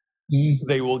clothing,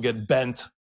 they will get bent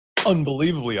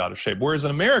unbelievably out of shape. Whereas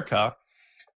in America,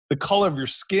 the color of your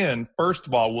skin, first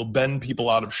of all, will bend people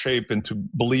out of shape into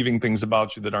believing things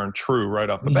about you that aren't true right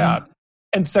off the bat.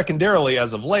 And secondarily,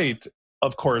 as of late,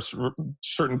 of course,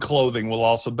 certain clothing will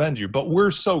also bend you. But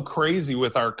we're so crazy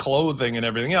with our clothing and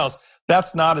everything else,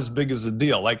 that's not as big as a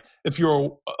deal. Like, if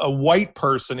you're a white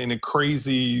person in a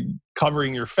crazy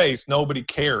covering your face, nobody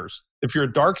cares. If you're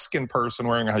a dark-skinned person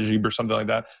wearing a hijab or something like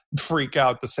that, freak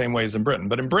out the same way as in Britain.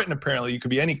 But in Britain, apparently, you could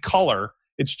be any color.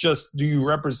 It's just, do you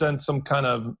represent some kind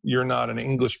of, you're not an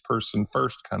English person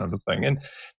first kind of a thing. And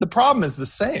the problem is the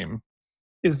same,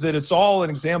 is that it's all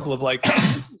an example of like,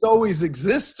 this has always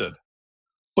existed.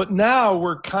 But now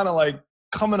we're kind of like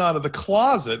coming out of the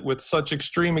closet with such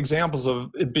extreme examples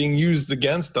of it being used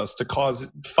against us to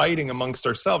cause fighting amongst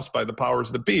ourselves by the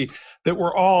powers that be, that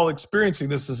we're all experiencing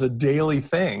this as a daily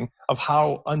thing of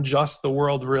how unjust the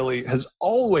world really has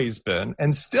always been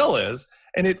and still is.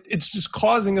 And it's just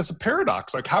causing us a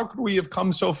paradox. Like, how could we have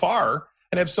come so far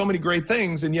and have so many great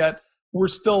things, and yet we're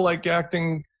still like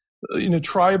acting in a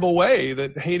tribal way,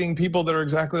 that hating people that are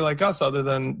exactly like us, other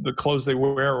than the clothes they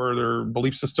wear or their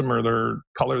belief system or their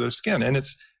color of their skin. And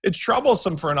it's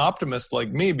troublesome for an optimist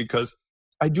like me, because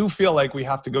I do feel like we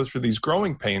have to go through these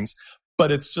growing pains,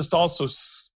 but it's just also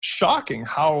shocking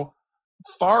how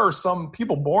far some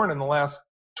people born in the last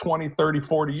 20, 30,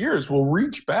 40 years will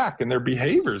reach back in their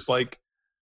behaviors, like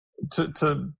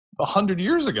to 100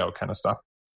 years ago kind of stuff.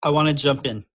 I want to jump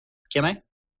in. Can I?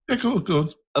 Yeah, go.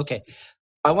 Okay.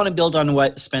 I want to build on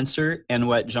what Spencer and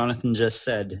what Jonathan just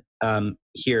said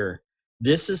here.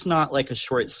 This is not like a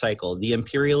short cycle. The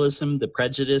imperialism, the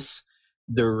prejudice,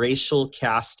 the racial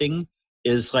casting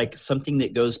is like something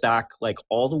that goes back like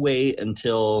all the way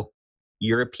until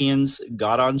Europeans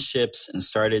got on ships and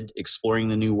started exploring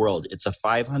the New World. It's a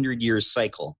 500-year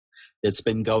cycle that's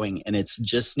been going, and it's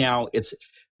just now,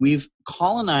 we've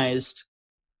colonized,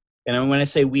 and when I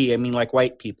say we, I mean like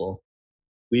white people.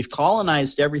 We've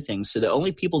colonized everything, so the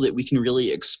only people that we can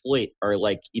really exploit are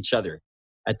like each other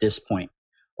at this point.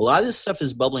 A lot of this stuff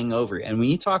is bubbling over, and when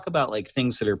you talk about like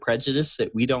things that are prejudice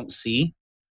that we don't see,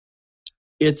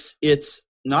 it's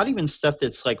not even stuff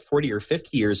that's like 40 or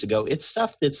 50 years ago. It's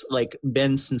stuff that's like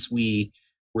been since we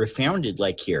were founded,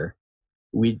 like here.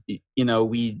 We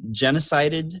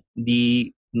genocided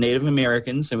the Native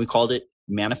Americans and we called it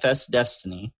Manifest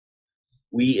Destiny.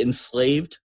 We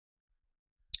enslaved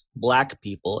Black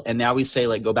people, and now we say,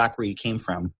 like, go back where you came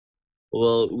from.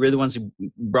 Well, we're the ones who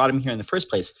brought them here in the first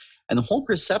place. And the whole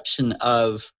perception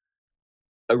of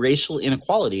a racial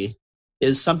inequality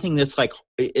is something that's like,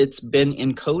 it's been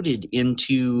encoded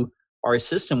into our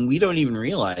system. We don't even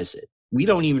realize it. We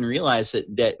don't even realize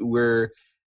that we're,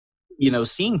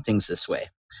 seeing things this way.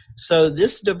 So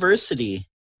this diversity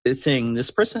thing,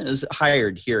 this person is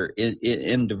hired here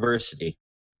in diversity.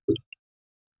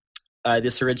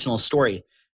 This original story.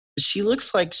 She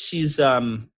looks like she's,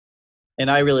 and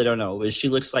I really don't know, but she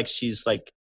looks like she's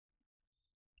like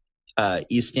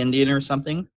East Indian or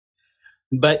something.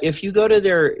 But if you go to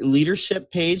their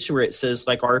leadership page where it says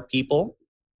like our people,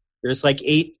 there's like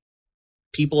 8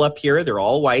 people up here. They're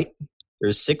all white.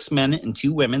 There's 6 men and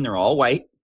 2 women. They're all white.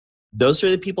 Those are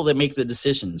the people that make the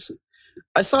decisions.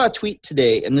 I saw a tweet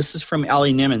today, and this is from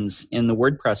Ali Nimmons in the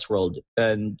WordPress world.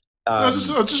 And I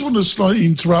just want to slightly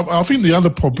interrupt. I think the other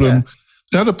problem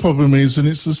is, and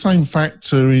it's the same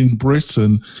factor in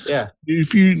Britain. Yeah.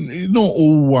 If you, not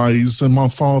always, and my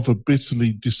father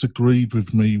bitterly disagreed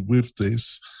with me with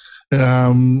this.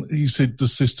 He said the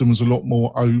system was a lot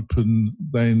more open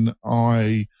than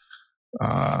I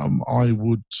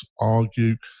would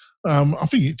argue. I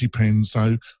think it depends,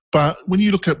 though. But when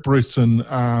you look at Britain,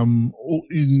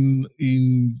 in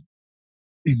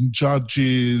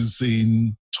judges,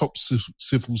 in top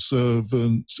civil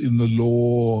servants, in the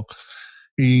law,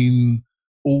 in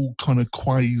all kind of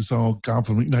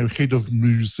quasi-government, head of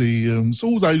museums,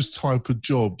 all those type of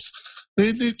jobs,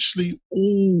 they're literally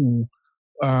all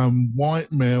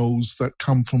white males that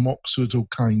come from Oxford or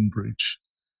Cambridge.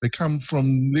 They come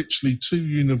from literally 2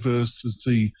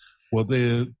 university, well,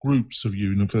 they're groups of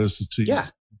universities. Yeah.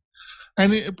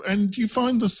 And you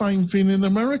find the same thing in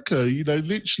America.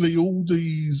 Literally all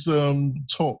these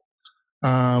top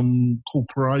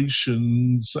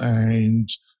corporations and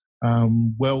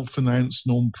well-financed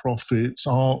non-profits,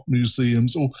 art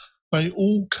museums, they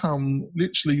all come,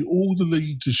 literally all the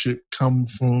leadership come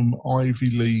from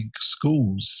Ivy League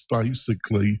schools,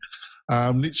 basically,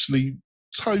 literally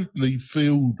totally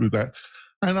filled with that.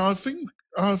 And I think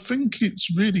it's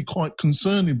really quite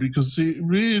concerning because it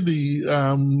really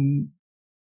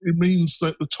it means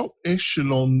that the top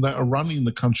echelon that are running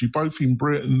the country, both in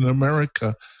Britain and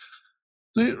America,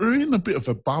 they're in a bit of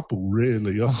a bubble,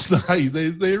 really, aren't they?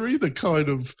 They're in a kind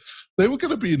of, they were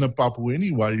going to be in a bubble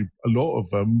anyway, a lot of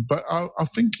them, but I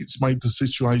think it's made the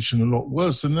situation a lot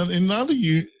worse. And then in other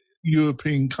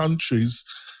European countries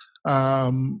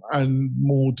and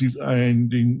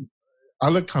in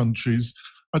other countries,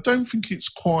 I don't think it's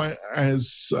quite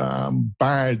as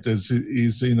bad as it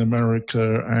is in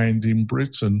America and in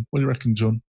Britain. What do you reckon,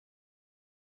 John?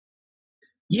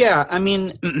 Yeah, I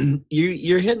mean,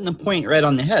 you're hitting the point right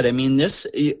on the head. I mean, this,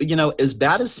 as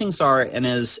bad as things are, and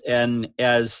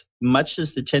as much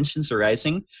as the tensions are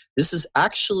rising, this is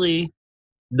actually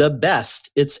the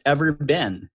best it's ever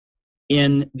been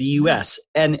in the U.S.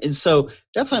 And so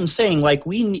that's what I'm saying. Like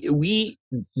we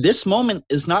this moment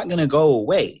is not going to go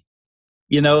away.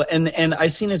 And I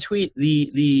seen a tweet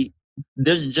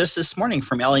just this morning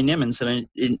from Ali Nimmons, and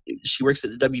she works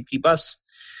at the WP Buffs,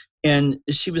 and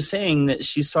she was saying that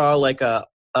she saw like a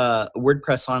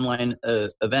WordPress online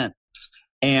event,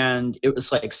 and it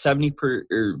was like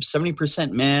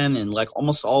 70% men and like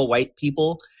almost all white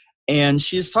people, and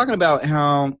she's talking about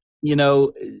how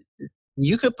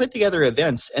you could put together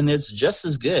events and it's just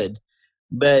as good.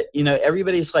 But,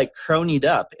 everybody's like cronied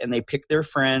up and they pick their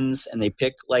friends and they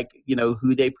pick like,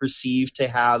 who they perceive to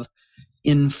have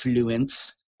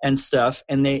influence and stuff.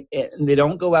 And they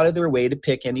don't go out of their way to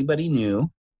pick anybody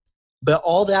new. But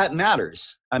all that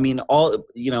matters. I mean,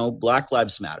 Black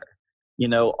Lives Matter,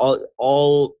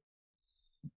 all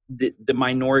the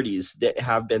minorities that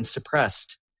have been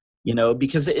suppressed,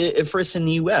 because at first in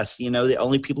the U.S., the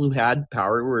only people who had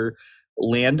power were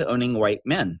land-owning white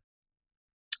men.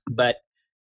 But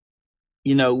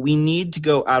we need to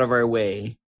go out of our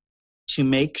way to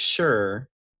make sure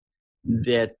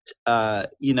that,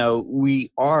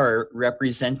 we are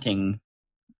representing,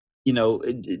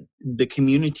 the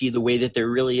community the way that there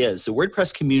really is. The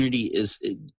WordPress community is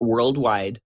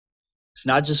worldwide. It's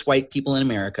not just white people in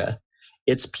America.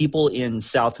 It's people in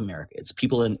South America. It's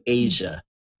people in Asia,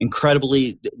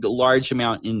 incredibly the large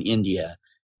amount in India,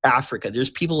 Africa.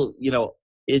 There's people,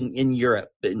 in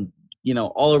Europe and,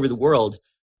 all over the world.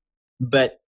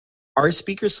 But our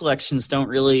speaker selections don't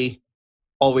really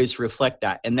always reflect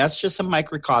that. And that's just a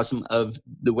microcosm of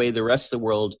the way the rest of the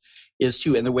world is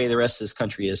too, and the way the rest of this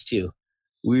country is too.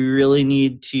 We really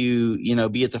need to,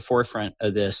 be at the forefront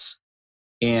of this.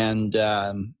 And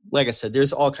like I said,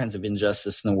 there's all kinds of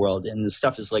injustice in the world, and the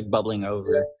stuff is like bubbling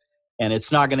over, and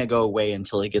it's not going to go away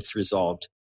until it gets resolved.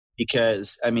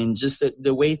 Because, just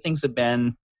the way things have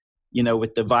been,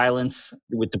 with the violence,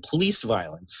 with the police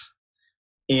violence,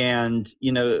 and,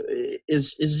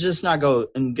 is just not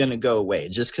going to go away.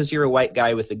 Just because you're a white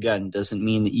guy with a gun doesn't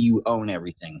mean that you own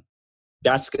everything.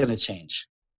 That's going to change.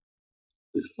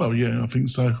 Well, yeah, I think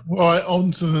so. All right,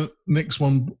 on to the next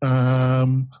one.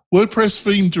 WordPress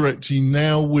theme directory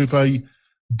now with a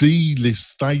D-list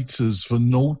status for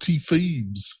naughty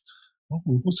themes. Oh,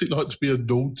 what's it like to be a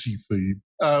naughty theme?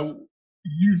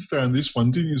 You found this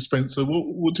one, didn't you, Spencer?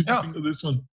 What did you think of this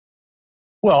one?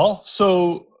 Well,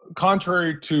 so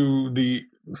contrary to the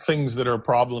things that are a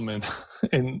problem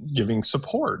in giving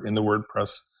support in the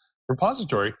WordPress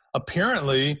repository,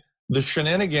 apparently the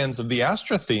shenanigans of the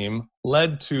Astra theme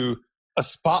led to a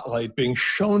spotlight being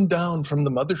shown down from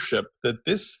the mothership that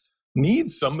this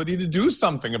needs somebody to do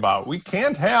something about. We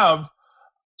can't have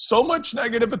so much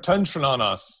negative attention on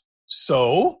us.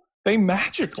 So they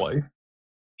magically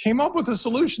came up with a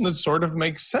solution that sort of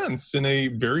makes sense in a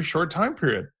very short time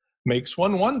period. Makes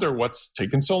one wonder what's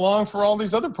taken so long for all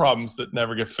these other problems that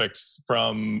never get fixed,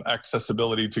 from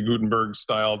accessibility to Gutenberg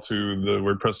style to the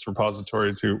WordPress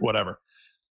repository to whatever.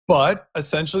 But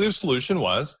essentially the solution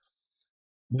was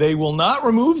they will not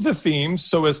remove the theme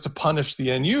so as to punish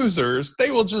the end users. They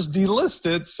will just delist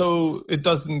it so it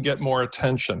doesn't get more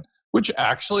attention, which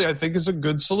actually I think is a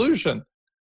good solution.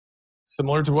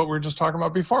 Similar to what we were just talking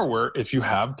about before, where if you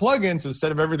have plugins,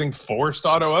 instead of everything forced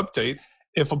auto update,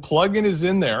 if a plugin is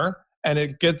in there and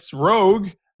it gets rogue,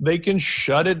 they can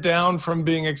shut it down from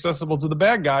being accessible to the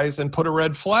bad guys and put a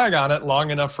red flag on it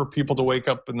long enough for people to wake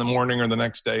up in the morning or the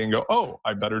next day and go, oh,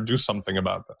 I better do something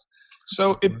about this.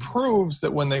 So it proves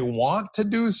that when they want to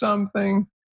do something,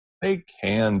 they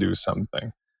can do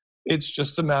something. It's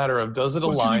just a matter of, does it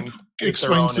align?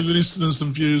 Explain to the listeners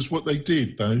and viewers what they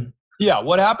did, though. Yeah,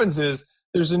 what happens is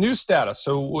there's a new status.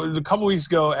 So a couple weeks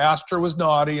ago, Astra was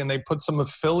naughty, and they put some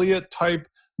affiliate type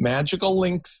magical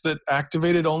links that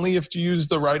activated only if you use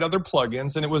the right other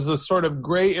plugins, and it was a sort of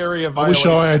gray area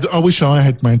violation. I wish I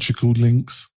had magical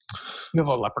links. You have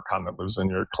a leprechaun that lives in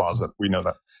your closet. We know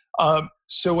that.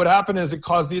 So what happened is it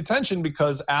caused the attention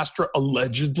because Astra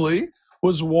allegedly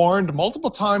was warned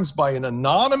multiple times by an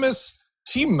anonymous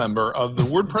team member of the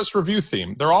WordPress review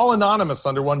theme. They're all anonymous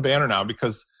under one banner now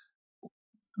because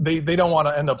they don't want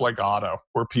to end up like Otto,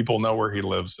 where people know where he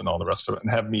lives and all the rest of it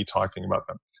and have me talking about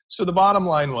them. So the bottom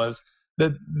line was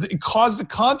that it caused a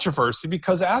controversy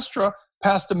because Astra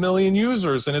passed 1 million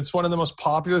users, and it's one of the most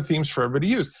popular themes for everybody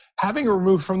to use. Having it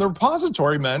removed from the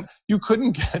repository meant you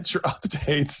couldn't get your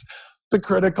updates, the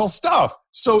critical stuff.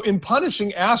 So in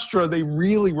punishing Astra, they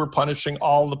really were punishing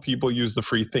all the people who use the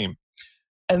free theme.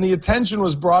 And the attention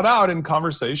was brought out in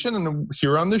conversation, and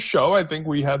here on the show, I think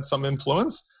we had some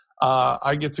influence.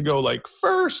 I get to go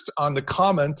first on the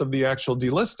comment of the actual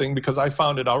delisting because I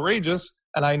found it outrageous.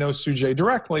 And I know Sujay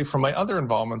directly from my other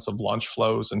involvements of Launch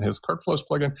Flows and his Cart Flows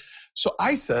plugin. So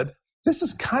I said, this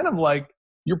is kind of like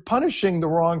you're punishing the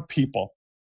wrong people.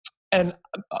 And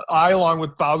I, along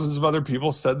with thousands of other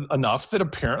people, said enough that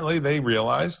apparently they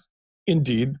realized,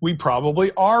 indeed, we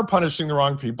probably are punishing the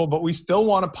wrong people, but we still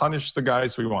want to punish the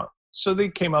guys we want. So they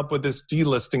came up with this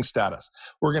delisting status.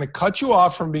 We're going to cut you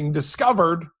off from being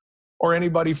discovered or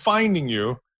anybody finding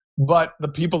you, but the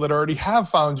people that already have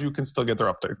found you can still get their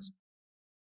updates.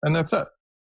 And that's it.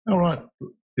 All right.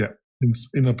 Yeah.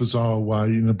 In a bizarre way,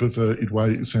 in a perverted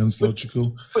way, it sounds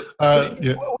logical.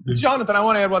 Yeah. Jonathan, I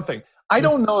want to add one thing. I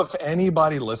don't know if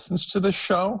anybody listens to this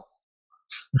show,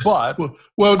 but...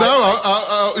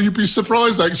 Well, you'd be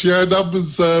surprised, actually. Our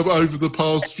numbers over the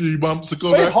past few months have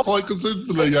gone out quite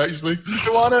considerably, actually.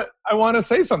 I want to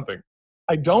say something.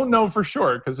 I don't know for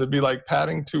sure, because it'd be like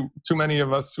patting too many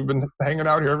of us who've been hanging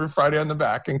out here every Friday on the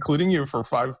back, including you for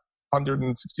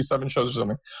 567 shows or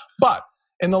something. But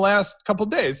in the last couple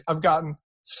of days, I've gotten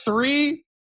 3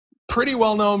 pretty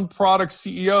well-known product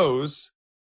CEOs,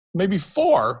 maybe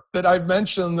 4 that I've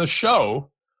mentioned in the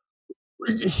show,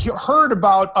 heard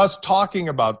about us talking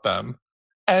about them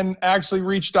and actually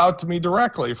reached out to me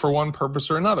directly for one purpose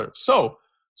or another. So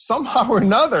somehow or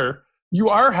another, you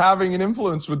are having an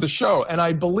influence with the show. And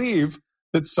I believe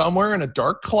that somewhere in a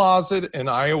dark closet in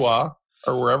Iowa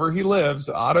or wherever he lives,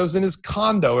 Otto's in his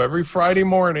condo every Friday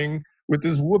morning with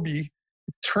his whoopee,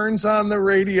 turns on the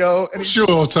radio. And sure,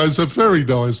 Otto's a very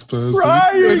nice person.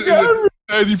 Right,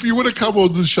 And if you want to come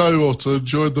on the show, Otter, and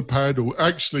join the panel,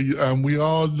 actually, we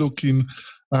are looking,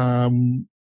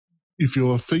 if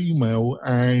you're a female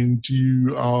and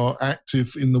you are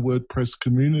active in the WordPress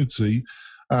community,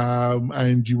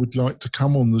 and you would like to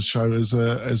come on the show as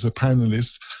a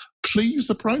panelist, please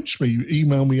approach me.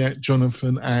 Email me at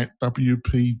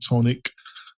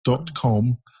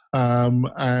jonathan@wptonic.com.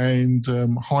 And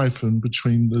hyphen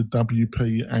between the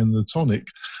WP and the tonic.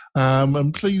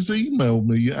 And please email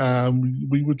me.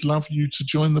 We would love you to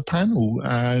join the panel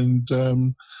and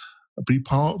be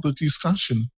part of the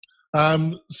discussion.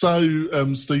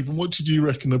 So, Stephen, what did you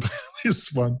reckon about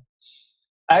this one?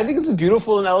 I think it's a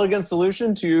beautiful and elegant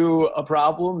solution to a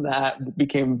problem that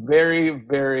became very,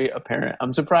 very apparent.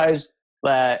 I'm surprised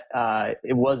that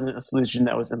it wasn't a solution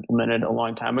that was implemented a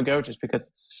long time ago, just because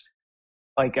it's,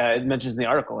 like it mentions in the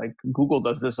article, like Google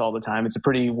does this all the time. It's a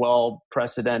pretty well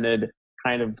precedented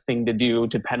kind of thing to do,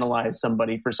 to penalize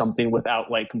somebody for something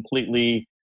without like completely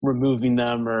removing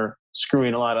them or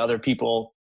screwing a lot of other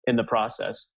people in the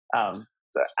process. So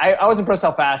I was impressed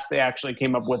how fast they actually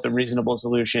came up with a reasonable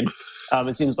solution.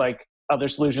 It seems like other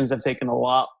solutions have taken a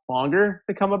lot longer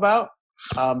to come about.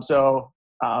 I'm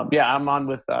on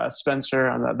with Spencer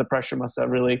on the pressure must have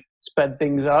really sped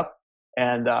things up.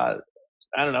 And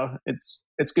I don't know. It's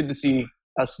good to see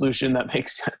a solution that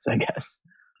makes sense, I guess.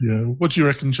 Yeah. What do you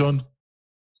reckon, John?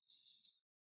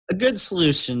 A good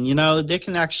solution. They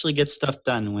can actually get stuff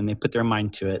done when they put their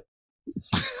mind to it.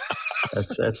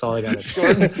 That's all I got to say.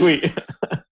 Short and sweet.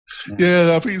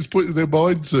 Yeah, I think it's putting their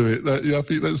mind to it. I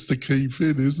think that's the key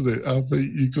thing, isn't it? I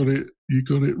think you got it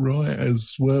right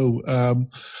as well.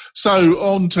 So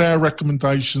on to our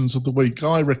recommendations of the week.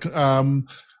 I reckon.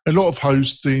 A lot of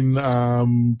hosting,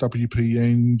 WP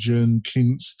Engine,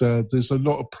 Kinsta. There's a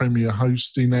lot of Premier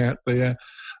hosting out there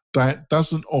that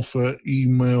doesn't offer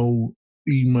email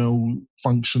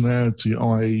functionality,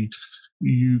 i.e.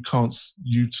 you can't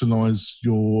utilize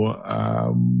your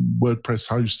WordPress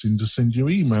hosting to send your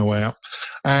email out.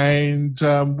 And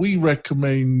we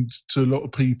recommend to a lot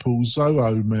of people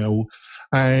ZooMail,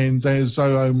 and there's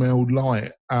ZooMail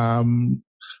Lite.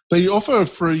 They offer a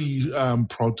free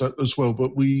product as well,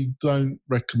 but we don't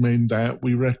recommend that.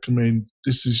 We recommend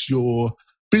this is your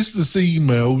business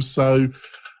email. So,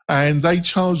 and they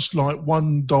charge like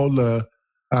 $1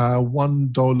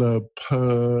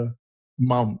 per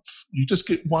month. You just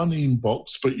get one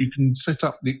inbox, but you can set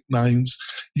up nicknames.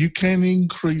 You can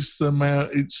increase the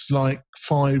amount. It's like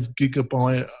 5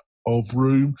 gigabyte of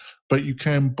room, but you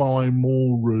can buy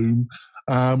more room.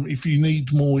 If you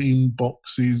need more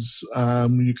inboxes,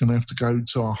 you're going to have to go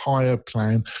to a higher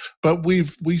plan. But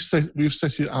we've set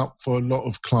it up for a lot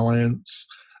of clients,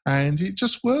 and it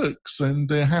just works, and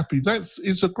they're happy.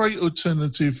 It's a great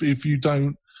alternative if you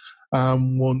don't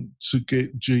want to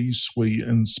get G Suite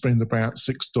and spend about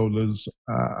 $6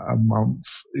 a month.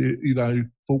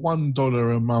 For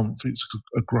 $1 a month, it's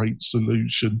a great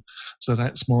solution. So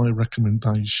that's my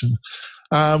recommendation.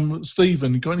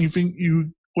 Stephen, got anything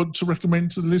you want to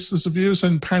recommend to the listeners and viewers?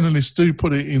 And panelists, do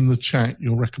put it in the chat,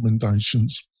 your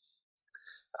recommendations.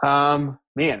 Man,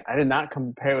 I did not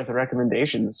compare with a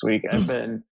recommendation this week. I've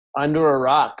been under a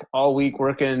rock all week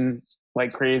working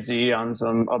like crazy on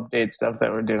some update stuff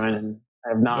that we're doing, and I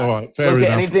have not looked at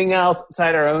anything else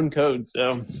outside our own code.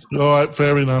 So, all right,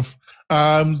 fair enough.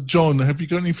 John, have you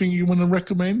got anything you want to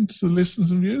recommend to the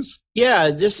listeners and viewers?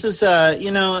 Yeah, this is I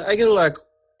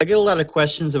get a lot of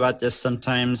questions about this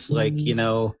sometimes, like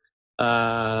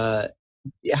how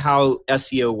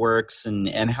SEO works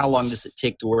and how long does it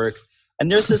take to work.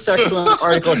 And there's this excellent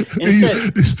article.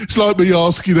 It's like me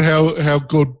asking how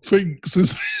God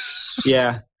thinks.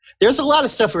 Yeah. There's a lot of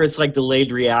stuff where it's like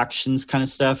delayed reactions kind of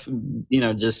stuff,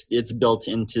 just it's built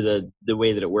into the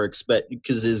way that it works, but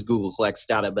because it is Google collects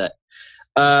data. But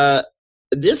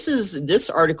this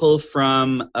article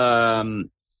from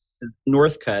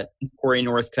Northcutt, Corey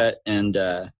Northcutt, and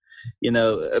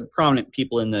prominent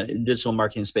people in the digital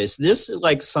marketing space. This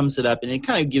like sums it up, and it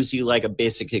kind of gives you like a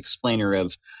basic explainer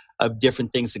of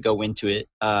different things that go into it.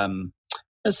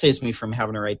 That saves me from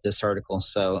having to write this article.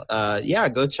 So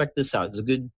go check this out. It's a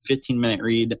good 15-minute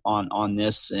read on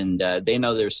this, and they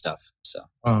know their stuff. So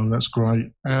that's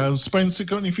great. Spencer,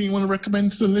 got anything you want to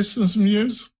recommend to the listeners and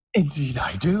viewers? Indeed,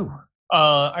 I do.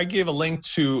 I gave a link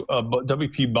to a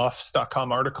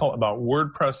WPBuffs.com article about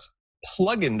WordPress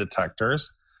plugin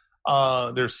detectors.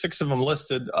 There's 6 of them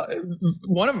listed.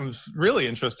 One of them is really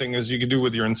interesting, as you could do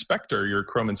with your inspector, your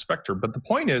Chrome inspector. But the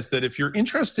point is that if you're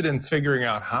interested in figuring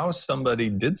out how somebody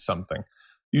did something,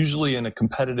 usually in a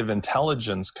competitive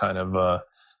intelligence kind of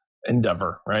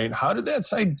endeavor, right? How did that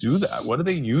site do that? What are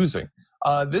they using?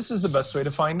 this is the best way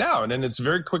to find out. And it's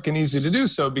very quick and easy to do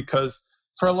so, because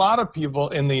for a lot of people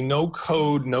in the no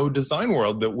code, no design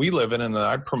world that we live in and that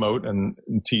I promote and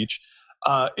teach,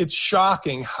 it's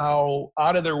shocking how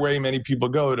out of their way many people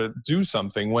go to do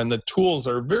something when the tools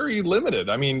are very limited.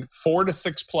 I mean, 4 to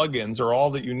 6 plugins are all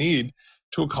that you need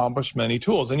to accomplish many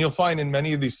tools. And you'll find in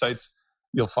many of these sites,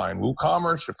 you'll find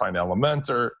WooCommerce, you'll find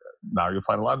Elementor, now you'll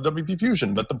find a lot of WP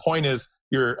Fusion. But the point is,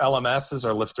 your LMSs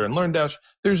are Lifter and LearnDash.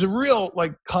 There's a real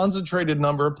concentrated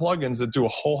number of plugins that do a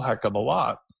whole heck of a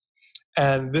lot.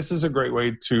 And this is a great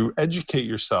way to educate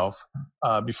yourself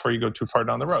before you go too far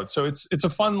down the road. So it's a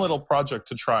fun little project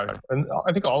to try. And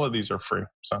I think all of these are free.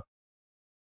 So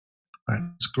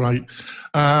that's great.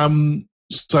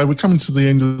 So we're coming to the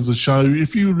end of the show.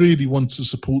 If you really want to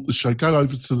support the show, go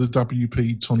over to the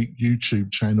WP Tonic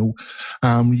YouTube channel.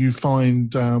 You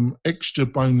find extra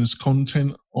bonus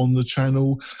content on the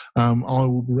channel. I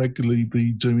will regularly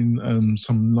be doing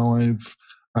some live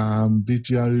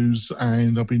videos,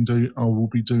 and I will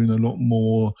be doing a lot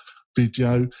more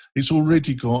video. It's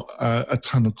already got a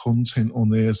ton of content on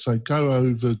there, so go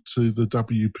over to the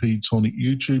WP Tonic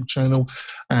YouTube channel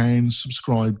and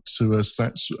subscribe to us.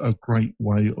 That's a great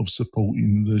way of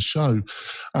supporting the show.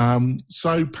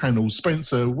 So panel,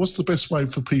 Spencer, what's the best way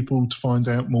for people to find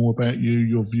out more about you,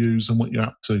 your views, and what you're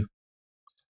up to?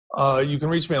 You can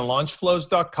reach me on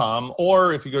launchflows.com,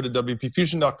 or if you go to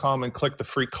WPFusion.com and click the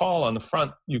free call on the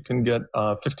front, you can get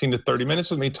 15 to 30 minutes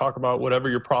with me, talk about whatever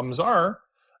your problems are.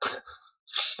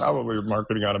 Probably your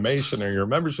marketing automation or your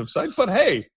membership site. But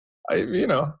hey, I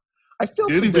feel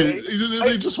today...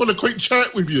 They just want a quick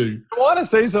chat with you. I want to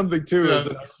say something, too, as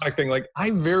an thing.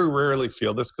 I very rarely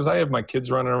feel this because I have my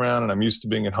kids running around and I'm used to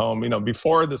being at home.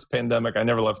 Before this pandemic, I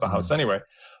never left the house anyway.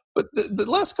 But the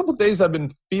last couple of days, I've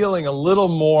been feeling a little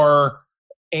more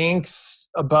angst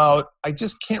about I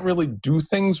just can't really do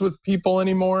things with people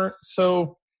anymore.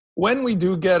 So when we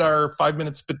do get our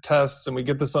 5-minute spit tests and we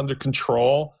get this under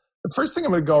control, the first thing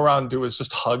I'm going to go around and do is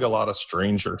just hug a lot of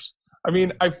strangers. I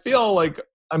mean, I feel like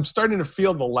I'm starting to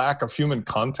feel the lack of human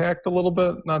contact a little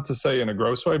bit, not to say in a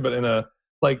gross way, but in a,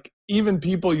 even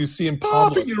people you see in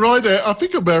public. I think you're right there. I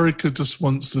think America just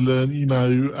wants to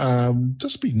learn,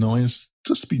 just be nice.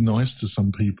 Just be nice to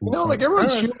some people.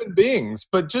 Everyone's human beings,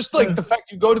 but just the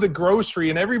fact you go to the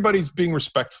grocery and everybody's being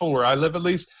respectful, where I live at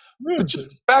least, but just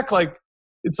the fact,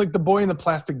 it's like the boy in the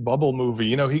plastic bubble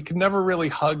movie. He could never really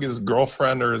hug his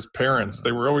girlfriend or his parents.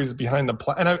 They were always behind the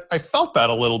and I felt that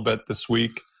a little bit this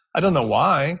week. I don't know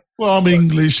why. Well, I'm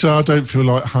English, so I don't feel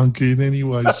like hugging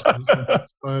anyway. So,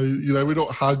 we're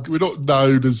not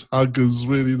known as huggers,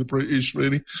 really, the British,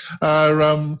 really.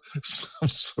 I'm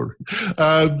sorry.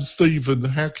 Stephen,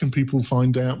 how can people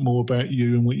find out more about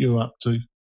you and what you're up to?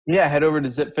 Yeah, head over to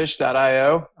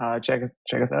zipfish.io. Check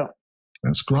us out.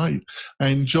 That's great.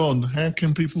 And John, how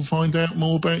can people find out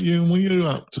more about you and what you're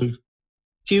up to?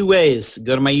 2 ways.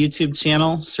 Go to my YouTube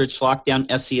channel, search Lockdown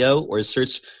SEO, or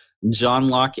search John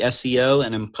Locke SEO,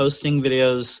 and I'm posting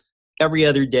videos every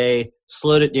other day.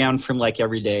 Slowed it down from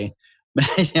every day.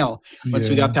 Once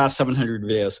we got past 700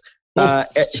 videos.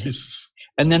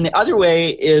 And then the other way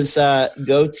is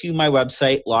go to my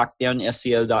website,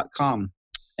 lockdownseo.com.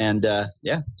 And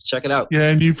check it out. Yeah,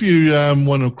 and if you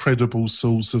want a credible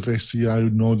source of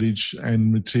SEO knowledge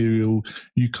and material,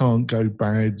 you can't go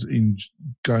bad in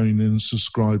going and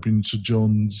subscribing to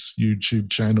John's YouTube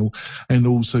channel and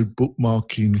also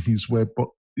bookmarking his web.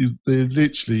 There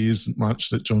literally isn't much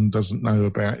that John doesn't know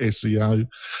about SEO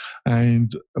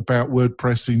and about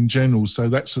WordPress in general. So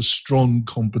that's a strong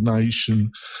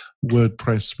combination,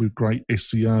 WordPress with great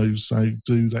SEO. So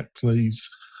do that, please.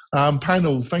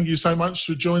 Panel, thank you so much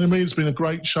for joining me. It's been a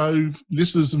great show.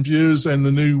 Listeners and viewers, and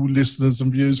the new listeners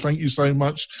and viewers, thank you so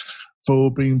much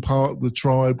for being part of the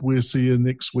tribe. We'll see you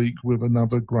next week with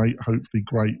another hopefully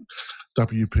great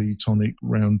WP Tonic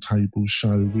Roundtable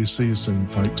show. We'll see you soon,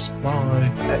 folks. Bye.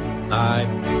 Bye.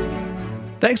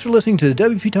 Thanks for listening to the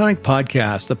WP Tonic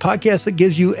Podcast, the podcast that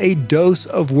gives you a dose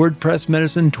of WordPress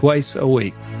medicine twice a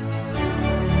week.